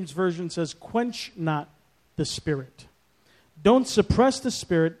 King James Version says, quench not the Spirit. Don't suppress the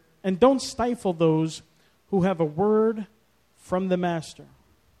Spirit, and don't stifle those who have a word from the Master.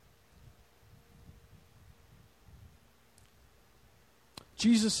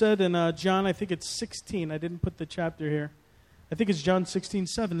 Jesus said in John, I think it's 16. I didn't put the chapter here. I think it's John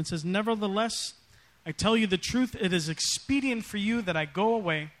 16:7. It says, nevertheless, I tell you the truth, it is expedient for you that I go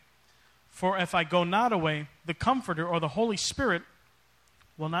away. For if I go not away, the Comforter or the Holy Spirit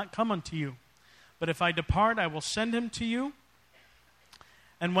will not come unto you. But if I depart, I will send him to you.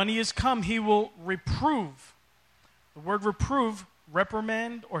 And when he is come, he will reprove. The word reprove,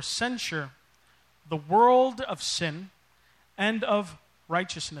 reprimand or censure, the world of sin and of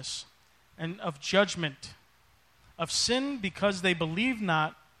righteousness and of judgment. Of sin because they believe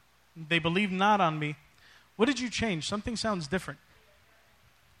not on me. What did you change? Something sounds different.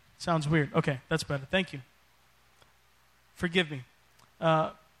 Sounds weird. Okay, that's better. Thank you. Forgive me.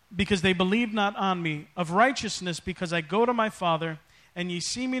 Because they believe not on me. Of righteousness, because I go to my Father, and ye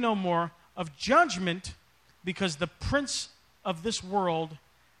see me no more. Of judgment, because the prince of this world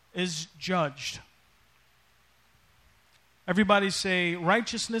is judged. Everybody say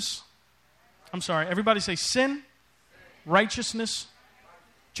righteousness. Everybody say sin, righteousness,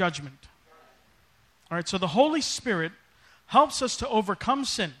 judgment. All right, so the Holy Spirit helps us to overcome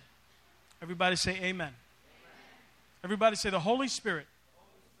sin. Everybody say amen. Everybody say the Holy Spirit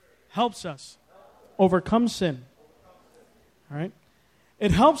helps us overcome sin. All right?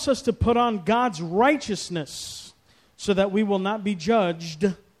 It helps us to put on God's righteousness so that we will not be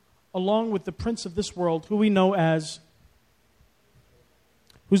judged along with the prince of this world, who we know as,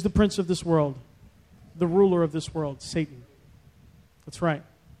 who's the prince of this world? The ruler of this world, Satan. That's right.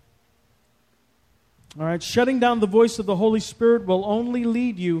 All right, shutting down the voice of the Holy Spirit will only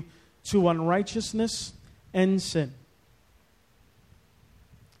lead you to unrighteousness and sin.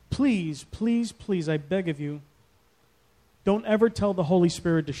 Please, please, please, I beg of you, don't ever tell the Holy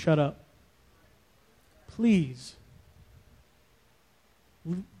Spirit to shut up. Please.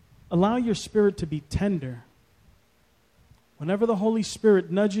 Allow your spirit to be tender. Whenever the Holy Spirit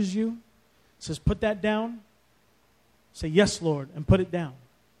nudges you, says, put that down, say, yes, Lord, and put it down.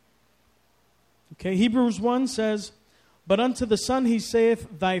 Okay, Hebrews 1 says, but unto the Son he saith,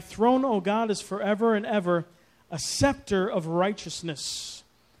 thy throne, O God, is forever and ever, a scepter of righteousness.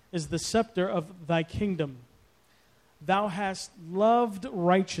 is the scepter of thy kingdom. Thou hast loved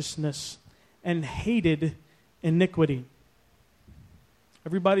righteousness and hated iniquity.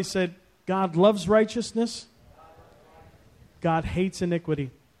 Everybody said, God loves righteousness. God hates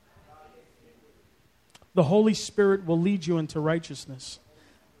iniquity. The Holy Spirit will lead you into righteousness.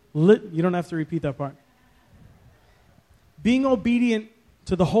 You don't have to repeat that part. Being obedient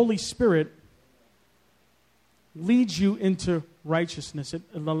to the Holy Spirit leads you into righteousness. It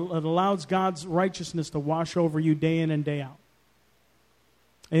allows God's righteousness to wash over you day in and day out.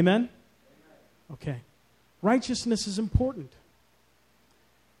 Amen? Okay. Righteousness is important.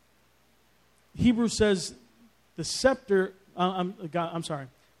 Hebrews says the scepter,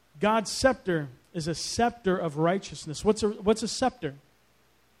 God's scepter is a scepter of righteousness. What's a scepter?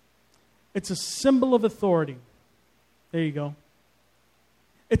 It's a symbol of authority. There you go.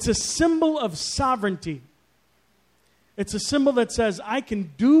 It's a symbol of sovereignty. It's a symbol that says, I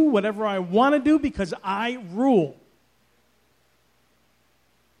can do whatever I want to do because I rule.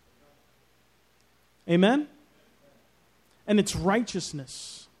 Amen? And it's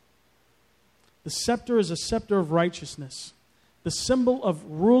righteousness. The scepter is a scepter of righteousness. The symbol of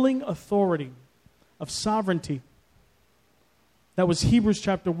ruling authority, of sovereignty. That was Hebrews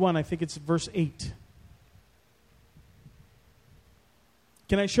chapter 1. I think it's verse 8.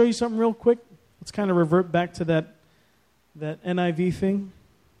 Can I show you something real quick? Let's kind of revert back to that NIV thing.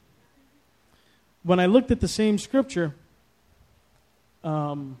 When I looked at the same scripture,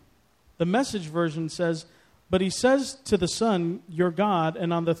 the Message version says, but he says to the Son, your God,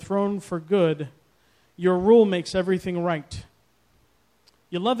 and on the throne for good, your rule makes everything right.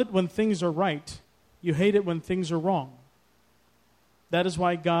 You love it when things are right. You hate it when things are wrong. That is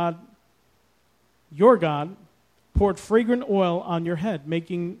why God, your God, poured fragrant oil on your head,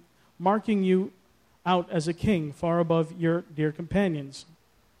 marking you out as a king far above your dear companions.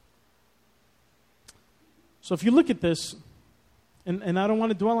 So if you look at this, and I don't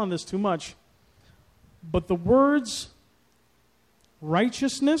want to dwell on this too much, but the words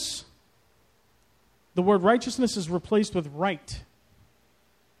righteousness, the word righteousness is replaced with right.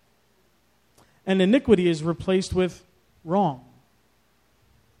 And iniquity is replaced with wrong.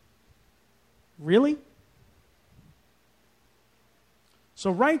 Really?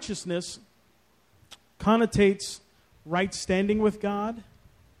 So righteousness connotates right standing with God,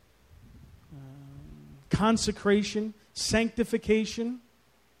 consecration, sanctification.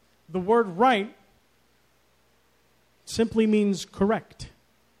 The word right simply means correct.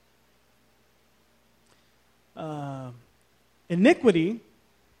 Iniquity,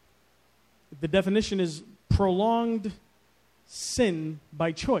 the definition is prolonged sin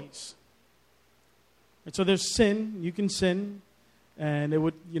by choice. And so there's sin, you can sin, and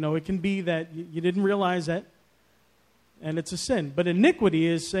it can be that you didn't realize that, and it's a sin. But iniquity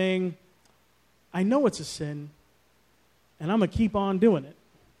is saying, I know it's a sin, and I'm going to keep on doing it.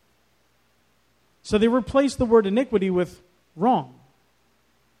 So they replaced the word iniquity with wrong.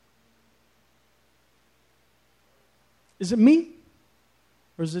 Is it me?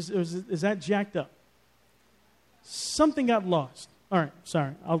 Or is that jacked up? Something got lost. All right,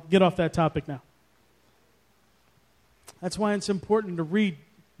 sorry. I'll get off that topic now. That's why it's important to read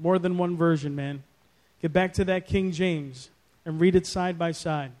more than one version, man. Get back to that King James and read it side by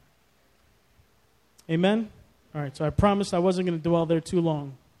side. Amen? All right, so I promised I wasn't going to dwell there too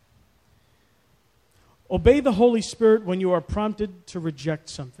long. Obey the Holy Spirit when you are prompted to reject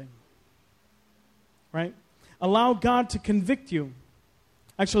something. Right? Allow God to convict you.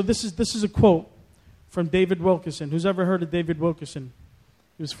 Actually, this is a quote from David Wilkerson. Who's ever heard of David Wilkerson?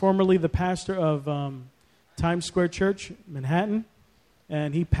 He was formerly the pastor of Times Square Church, Manhattan,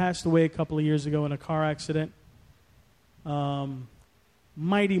 and he passed away a couple of years ago in a car accident.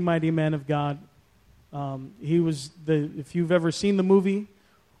 Mighty, mighty man of God. He was if you've ever seen the movie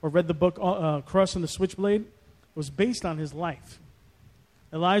or read the book Cross and the Switchblade, it was based on his life.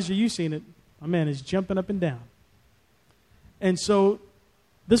 Elijah, you've seen it. My man is jumping up and down. And so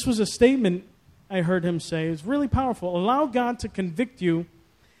this was a statement I heard him say. It's really powerful. Allow God to convict you.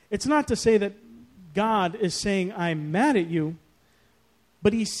 It's not to say that God is saying, I'm mad at you,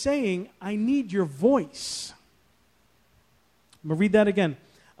 but he's saying, I need your voice. I'm going to read that again.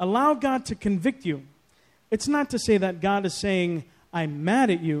 Allow God to convict you. It's not to say that God is saying, I'm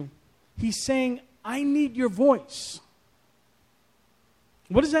mad at you. He's saying, I need your voice.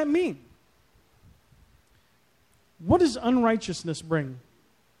 What does that mean? What does unrighteousness bring?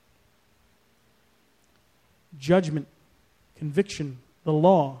 Judgment, conviction, the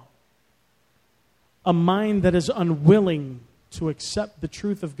law. A mind that is unwilling to accept the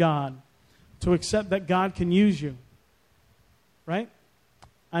truth of God, to accept that God can use you. Right?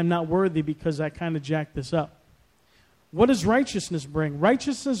 I'm not worthy because I kind of jacked this up. What does righteousness bring?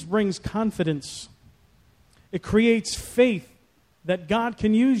 Righteousness brings confidence. It creates faith that God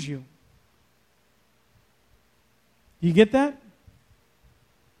can use you. You get that?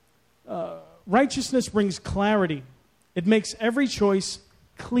 Righteousness brings clarity. It makes every choice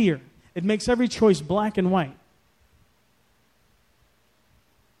clear. It makes every choice black and white.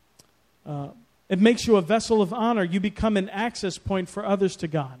 It makes you a vessel of honor. You become an access point for others to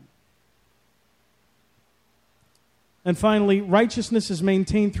God. And finally, righteousness is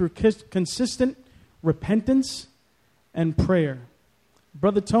maintained through consistent repentance and prayer.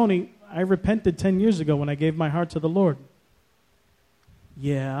 Brother Tony, I repented 10 years ago when I gave my heart to the Lord.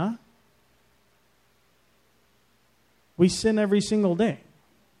 Yeah. We sin every single day.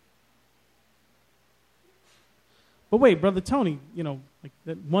 But wait, Brother Tony, like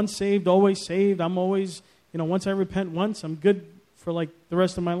that once saved, always saved. I'm always, once I repent once, I'm good for like the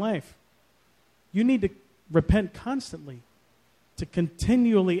rest of my life. You need to repent constantly, to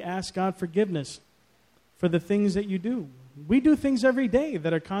continually ask God forgiveness for the things that you do. We do things every day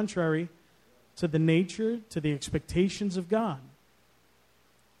that are contrary to the nature, to the expectations of God.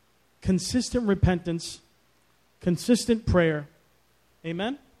 Consistent repentance, consistent prayer.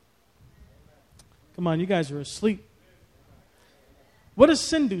 Amen? Come on, you guys are asleep. What does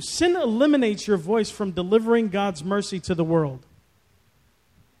sin do? Sin eliminates your voice from delivering God's mercy to the world.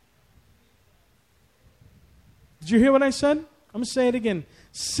 Did you hear what I said? I'm going to say it again.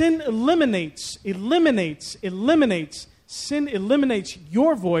 Sin eliminates your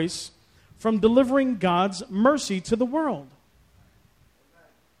voice from delivering God's mercy to the world.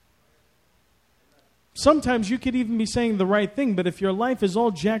 Sometimes you could even be saying the right thing, but if your life is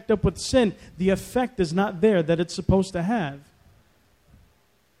all jacked up with sin, the effect is not there that it's supposed to have.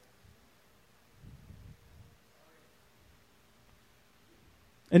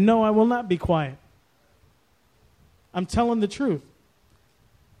 And no, I will not be quiet. I'm telling the truth.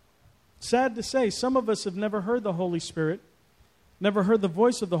 Sad to say, some of us have never heard the Holy Spirit, never heard the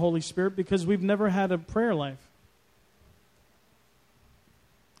voice of the Holy Spirit because we've never had a prayer life.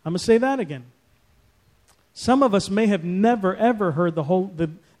 I'm going to say that again. Some of us may have never, ever heard the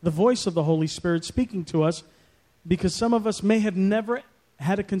voice of the Holy Spirit speaking to us because some of us may have never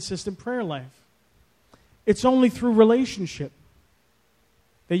had a consistent prayer life. It's only through relationship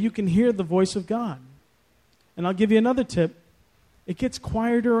that you can hear the voice of God. And I'll give you another tip. It gets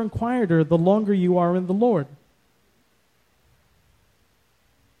quieter and quieter the longer you are in the Lord.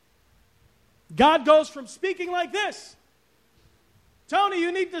 God goes from speaking like this. Tony,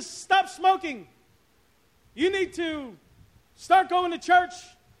 you need to stop smoking. You need to start going to church.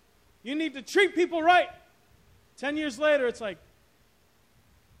 You need to treat people right. 10 years later, it's like,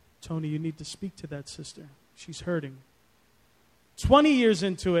 Tony, you need to speak to that sister. She's hurting. 20 years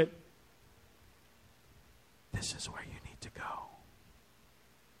into it, this is where you need to go.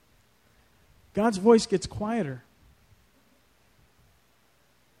 God's voice gets quieter.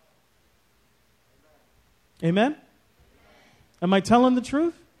 Amen? Am I telling the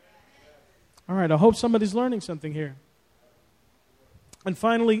truth? All right, I hope somebody's learning something here. And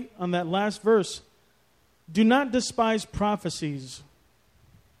finally, on that last verse, do not despise prophecies.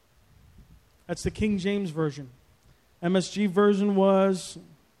 That's the King James Version. MSG version was,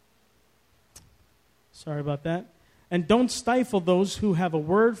 sorry about that. And don't stifle those who have a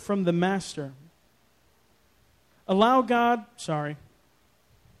word from the Master. Allow God,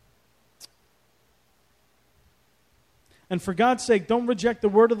 And for God's sake, don't reject the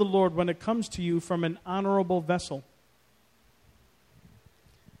word of the Lord when it comes to you from an honorable vessel.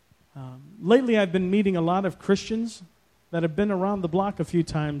 Lately, I've been meeting a lot of Christians that have been around the block a few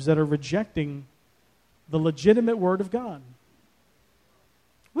times that are rejecting the legitimate word of God.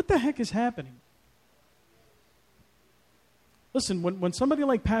 What the heck is happening? Listen, when somebody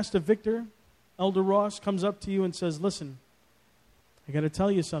like Pastor Victor, Elder Ross, comes up to you and says, listen, I got to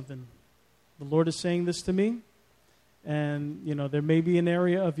tell you something. The Lord is saying this to me. And, there may be an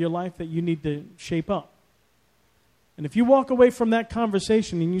area of your life that you need to shape up. And if you walk away from that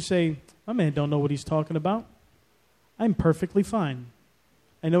conversation and you say, my man don't know what he's talking about, I'm perfectly fine.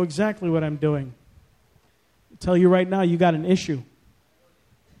 I know exactly what I'm doing. I tell you right now, you got an issue.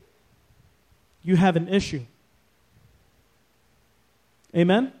 You have an issue.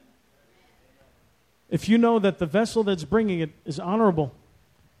 Amen? If you know that the vessel that's bringing it is honorable,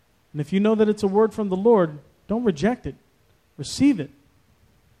 and if you know that it's a word from the Lord, don't reject it. Receive it.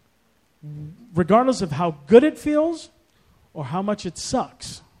 Regardless of how good it feels or how much it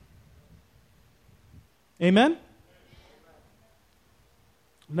sucks. Amen?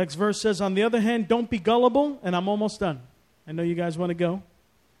 Next verse says, on the other hand, don't be gullible, and I'm almost done. I know you guys want to go.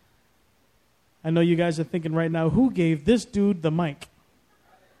 I know you guys are thinking right now, who gave this dude the mic?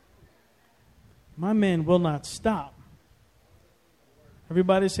 My man will not stop.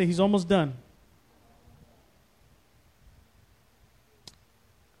 Everybody say he's almost done.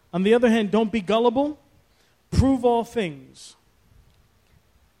 On the other hand, don't be gullible. Prove all things.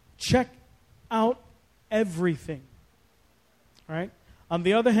 Check out everything. All right? On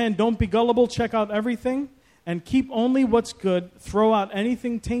the other hand, don't be gullible. Check out everything. And keep only what's good. Throw out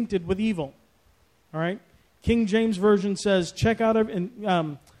anything tainted with evil. All right? King James Version says,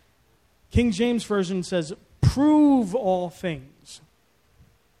 King James Version says, prove all things.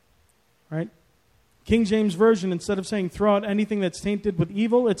 All right? King James Version, instead of saying throw out anything that's tainted with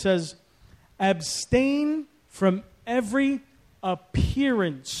evil, it says abstain from every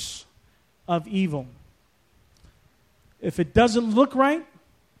appearance of evil. If it doesn't look right,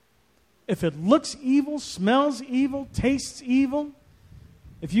 if it looks evil, smells evil, tastes evil,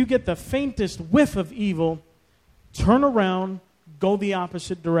 if you get the faintest whiff of evil, turn around, go the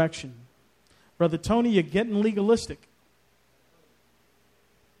opposite direction. Brother Tony, you're getting legalistic.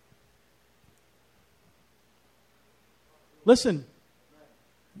 Listen,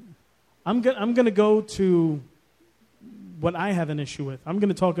 I'm going to go to what I have an issue with. I'm going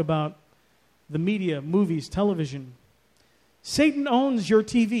to talk about the media, movies, television. Satan owns your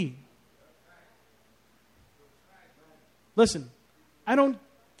TV. Listen, I don't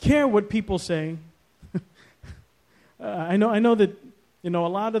care what people say. I know that, a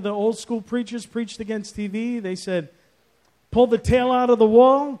lot of the old school preachers preached against TV. They said, pull the tail out of the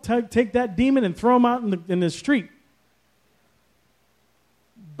wall, take that demon and throw him out in the street.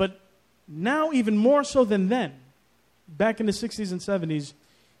 But now, even more so than then, back in the 60s and 70s,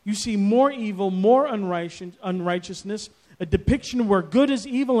 you see more evil, more unrighteousness, a depiction where good is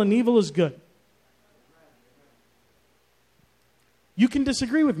evil and evil is good. You can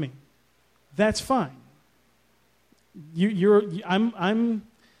disagree with me. That's fine.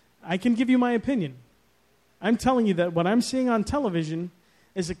 I can give you my opinion. I'm telling you that what I'm seeing on television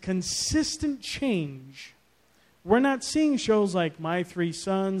is a consistent change. We're not seeing shows like My Three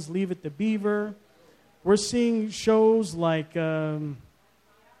Sons, Leave It to Beaver. We're seeing shows like, help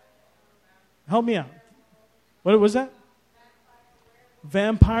me out. What was that?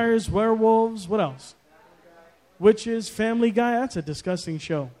 Vampires, werewolves, what else? Witches, Family Guy. That's a disgusting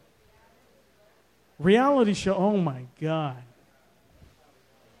show. Reality show, oh my God.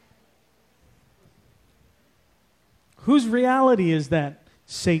 Whose reality is that?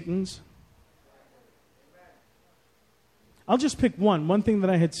 Satan's. I'll just pick one thing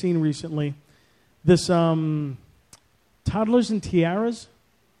that I had seen recently. This Toddlers and Tiaras.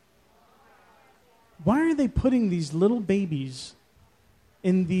 Why are they putting these little babies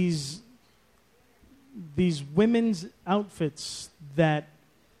in these women's outfits that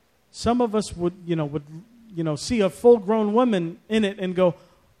some of us would see a full-grown woman in it and go,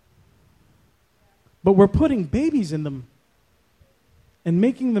 but we're putting babies in them and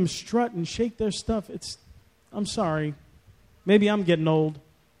making them strut and shake their stuff. I'm sorry. Maybe I'm getting old,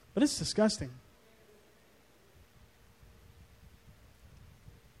 but it's disgusting.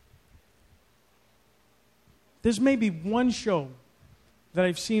 There's maybe one show that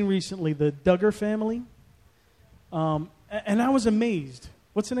I've seen recently, the Duggar Family, and I was amazed.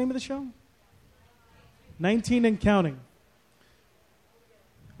 What's the name of the show? 19 and Counting.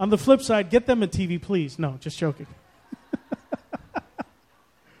 On the flip side, get them a TV, please. No, just joking.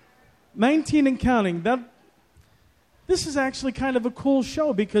 19 and Counting. This is actually kind of a cool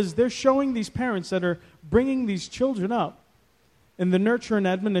show because they're showing these parents that are bringing these children up in the nurture and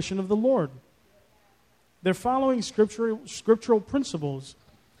admonition of the Lord. They're following scriptural principles.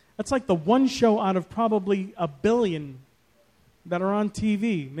 That's like the one show out of probably 1 billion that are on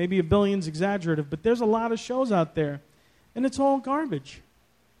TV. Maybe 1 billion's exaggerative, but there's a lot of shows out there, and it's all garbage.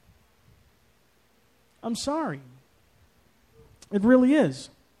 I'm sorry. It really is.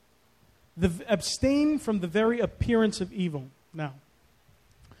 Abstain from the very appearance of evil. Now,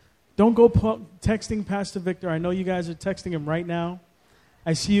 don't go texting Pastor Victor. I know you guys are texting him right now.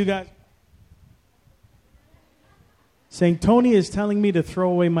 I see you guys saying, Tony is telling me to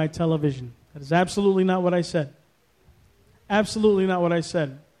throw away my television. That is absolutely not what I said. Absolutely not what I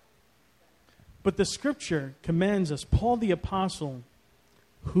said. But the Scripture commands us, Paul the Apostle,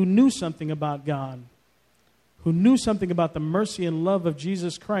 who knew something about God, who knew something about the mercy and love of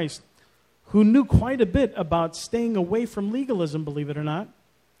Jesus Christ, who knew quite a bit about staying away from legalism, believe it or not,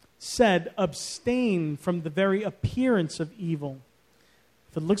 said, abstain from the very appearance of evil.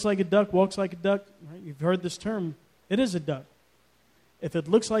 If it looks like a duck, walks like a duck, right? You've heard this term, it is a duck. If it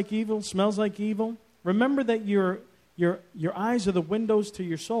looks like evil, smells like evil, remember that your eyes are the windows to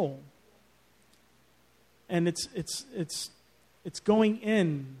your soul. And it's going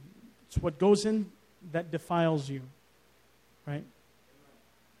in. It's what goes in that defiles you. Right?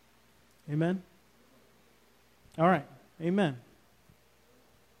 Amen? All right. Amen.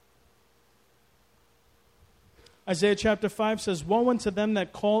 Isaiah chapter 5 says, "Woe unto them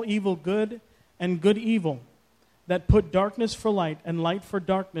that call evil good and good evil, that put darkness for light and light for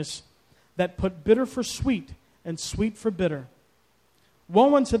darkness, that put bitter for sweet and sweet for bitter.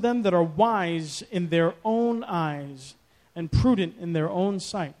 Woe unto them that are wise in their own eyes and prudent in their own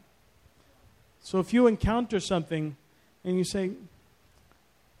sight." So if you encounter something and you say,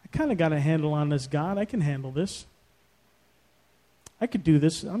 "I kind of got a handle on this, God. I can handle this. I could do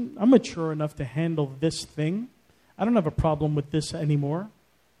this. I'm mature enough to handle this thing. I don't have a problem with this anymore."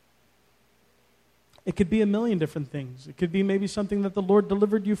 It could be a million different things. It could be maybe something that the Lord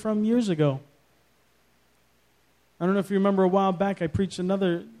delivered you from years ago. I don't know if you remember a while back, I preached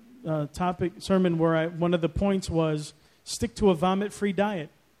another sermon where one of the points was stick to a vomit-free diet.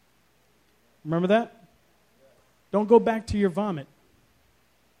 Remember that? Don't go back to your vomit.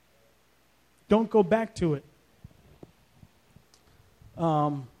 Don't go back to it.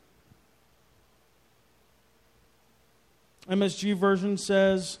 MSG version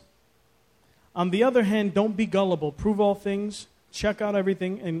says, "On the other hand, don't be gullible. Prove all things, check out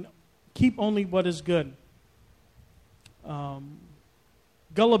everything, and keep only what is good."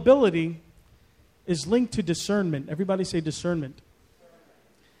 Gullibility is linked to discernment. Everybody say discernment.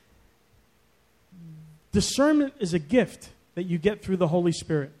 Discernment is a gift that you get through the Holy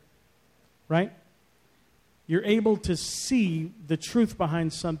Spirit, right? You're able to see the truth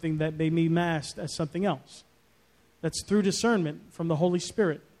behind something that may be masked as something else. That's through discernment from the Holy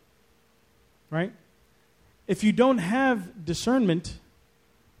Spirit, right? If you don't have discernment,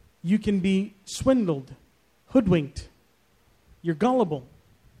 you can be swindled, hoodwinked. You're gullible.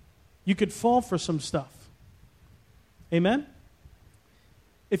 You could fall for some stuff. Amen?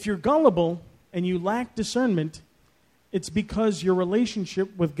 If you're gullible and you lack discernment, it's because your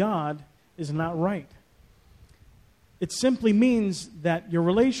relationship with God is not right. It simply means that your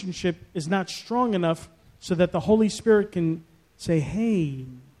relationship is not strong enough so that the Holy Spirit can say, "Hey,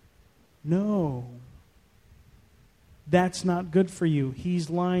 no, that's not good for you. He's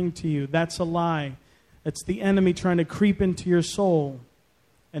lying to you. That's a lie. It's the enemy trying to creep into your soul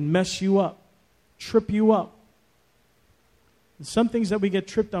and mess you up, trip you up." And some things that we get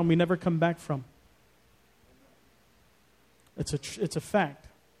tripped on, we never come back from. It's a fact.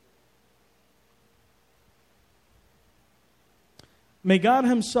 May God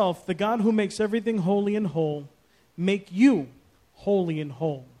himself, the God who makes everything holy and whole, make you holy and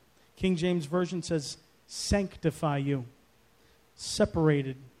whole. King James Version says, sanctify you.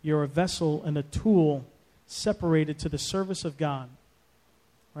 Separated. You're a vessel and a tool separated to the service of God.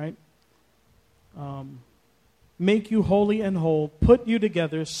 Right? Make you holy and whole, put you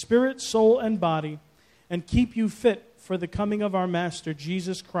together, spirit, soul, and body, and keep you fit for the coming of our Master,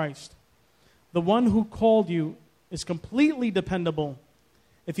 Jesus Christ. The one who called you is completely dependable.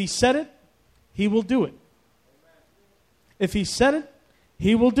 If he said it, he will do it. If he said it,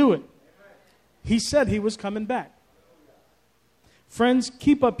 he will do it. He said he was coming back. Friends,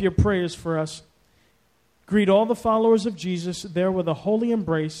 keep up your prayers for us. Greet all the followers of Jesus there with a holy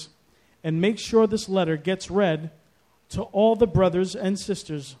embrace, and make sure this letter gets read to all the brothers and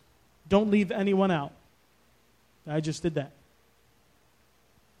sisters. Don't leave anyone out. I just did that.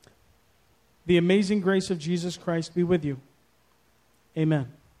 The amazing grace of Jesus Christ be with you.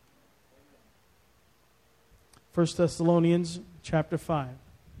 Amen. 1 Thessalonians chapter 5.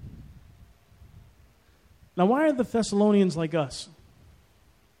 Now, why are the Thessalonians like us?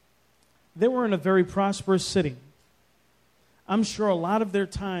 They were in a very prosperous city. I'm sure a lot of their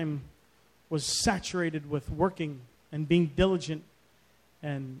time was saturated with working and being diligent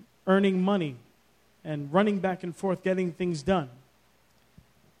and earning money and running back and forth, getting things done.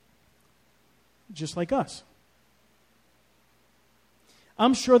 Just like us.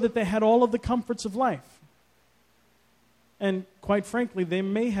 I'm sure that they had all of the comforts of life. And quite frankly, there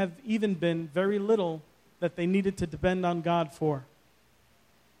may have even been very little that they needed to depend on God for.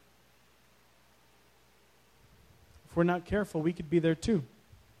 If we're not careful, we could be there too.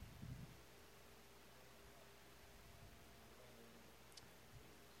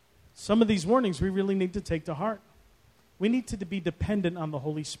 Some of these warnings we really need to take to heart. We need to be dependent on the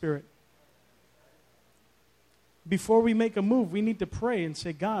Holy Spirit. Before we make a move, we need to pray and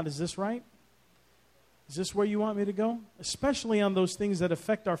say, God, is this right? Is this where you want me to go? Especially on those things that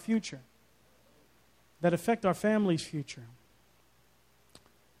affect our future, that affect our family's future,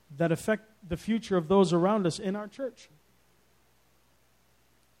 that affect the future of those around us in our church.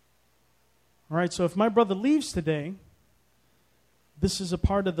 All right, so if my brother leaves today, this is a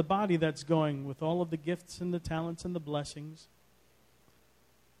part of the body that's going with all of the gifts and the talents and the blessings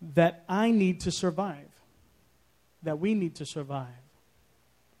that I need to survive, that we need to survive.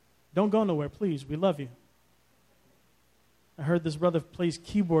 Don't go nowhere, please. We love you. I heard this brother plays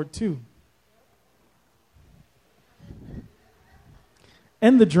keyboard too.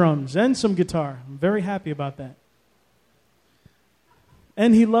 And the drums and some guitar. I'm very happy about that.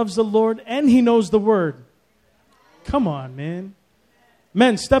 And he loves the Lord and he knows the word. Come on, man.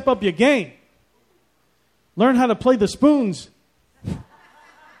 Men, step up your game. Learn how to play the spoons.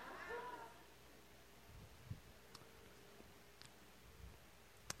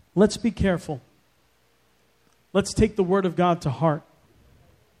 Let's be careful. Let's take the word of God to heart.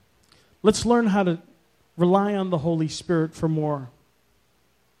 Let's learn how to rely on the Holy Spirit for more.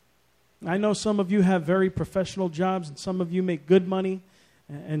 I know some of you have very professional jobs and some of you make good money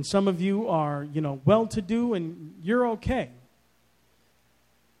and some of you are, well-to-do and you're okay.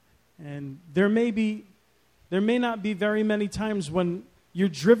 And there may not be very many times when you're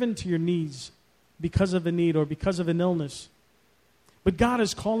driven to your knees because of a need or because of an illness. But God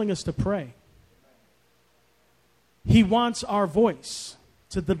is calling us to pray. He wants our voice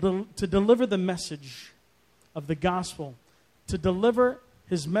to deliver the message of the gospel, to deliver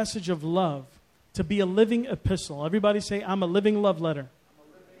his message of love, to be a living epistle. Everybody say, I'm a living love letter.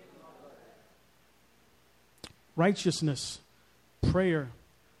 Righteousness, prayer,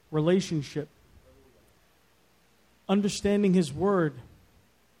 relationship, understanding his word.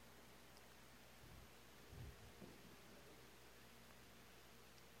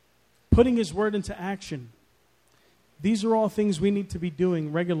 Putting his word into action. These are all things we need to be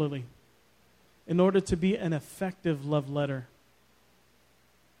doing regularly in order to be an effective love letter.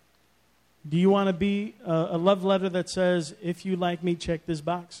 Do you want to be a love letter that says, if you like me, check this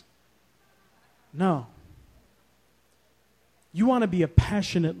box? No. You want to be a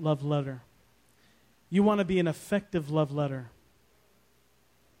passionate love letter. You want to be an effective love letter.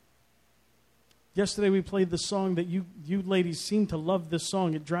 Yesterday we played the song that you ladies seem to love this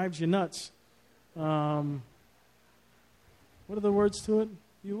song. It drives you nuts. What are the words to it?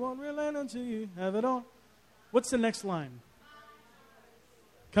 You won't relent until you have it all. What's the next line?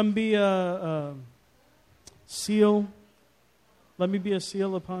 Come be a seal. Let me be a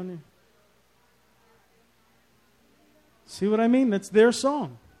seal upon you. See what I mean? That's their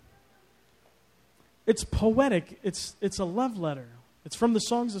song. It's poetic. It's a love letter. It's from the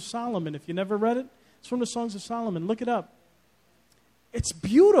Songs of Solomon. If you never read it, it's from the Songs of Solomon. Look it up. It's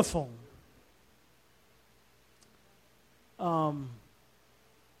beautiful. Fire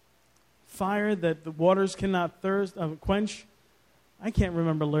that the waters cannot quench. I can't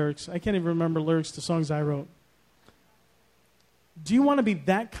remember lyrics. I can't even remember lyrics to songs I wrote. Do you want to be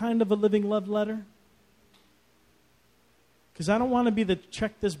that kind of a living love letter? Because I don't want to be the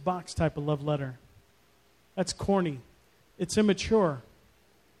check this box type of love letter. That's corny. It's immature.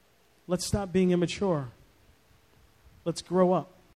 Let's stop being immature. Let's grow up.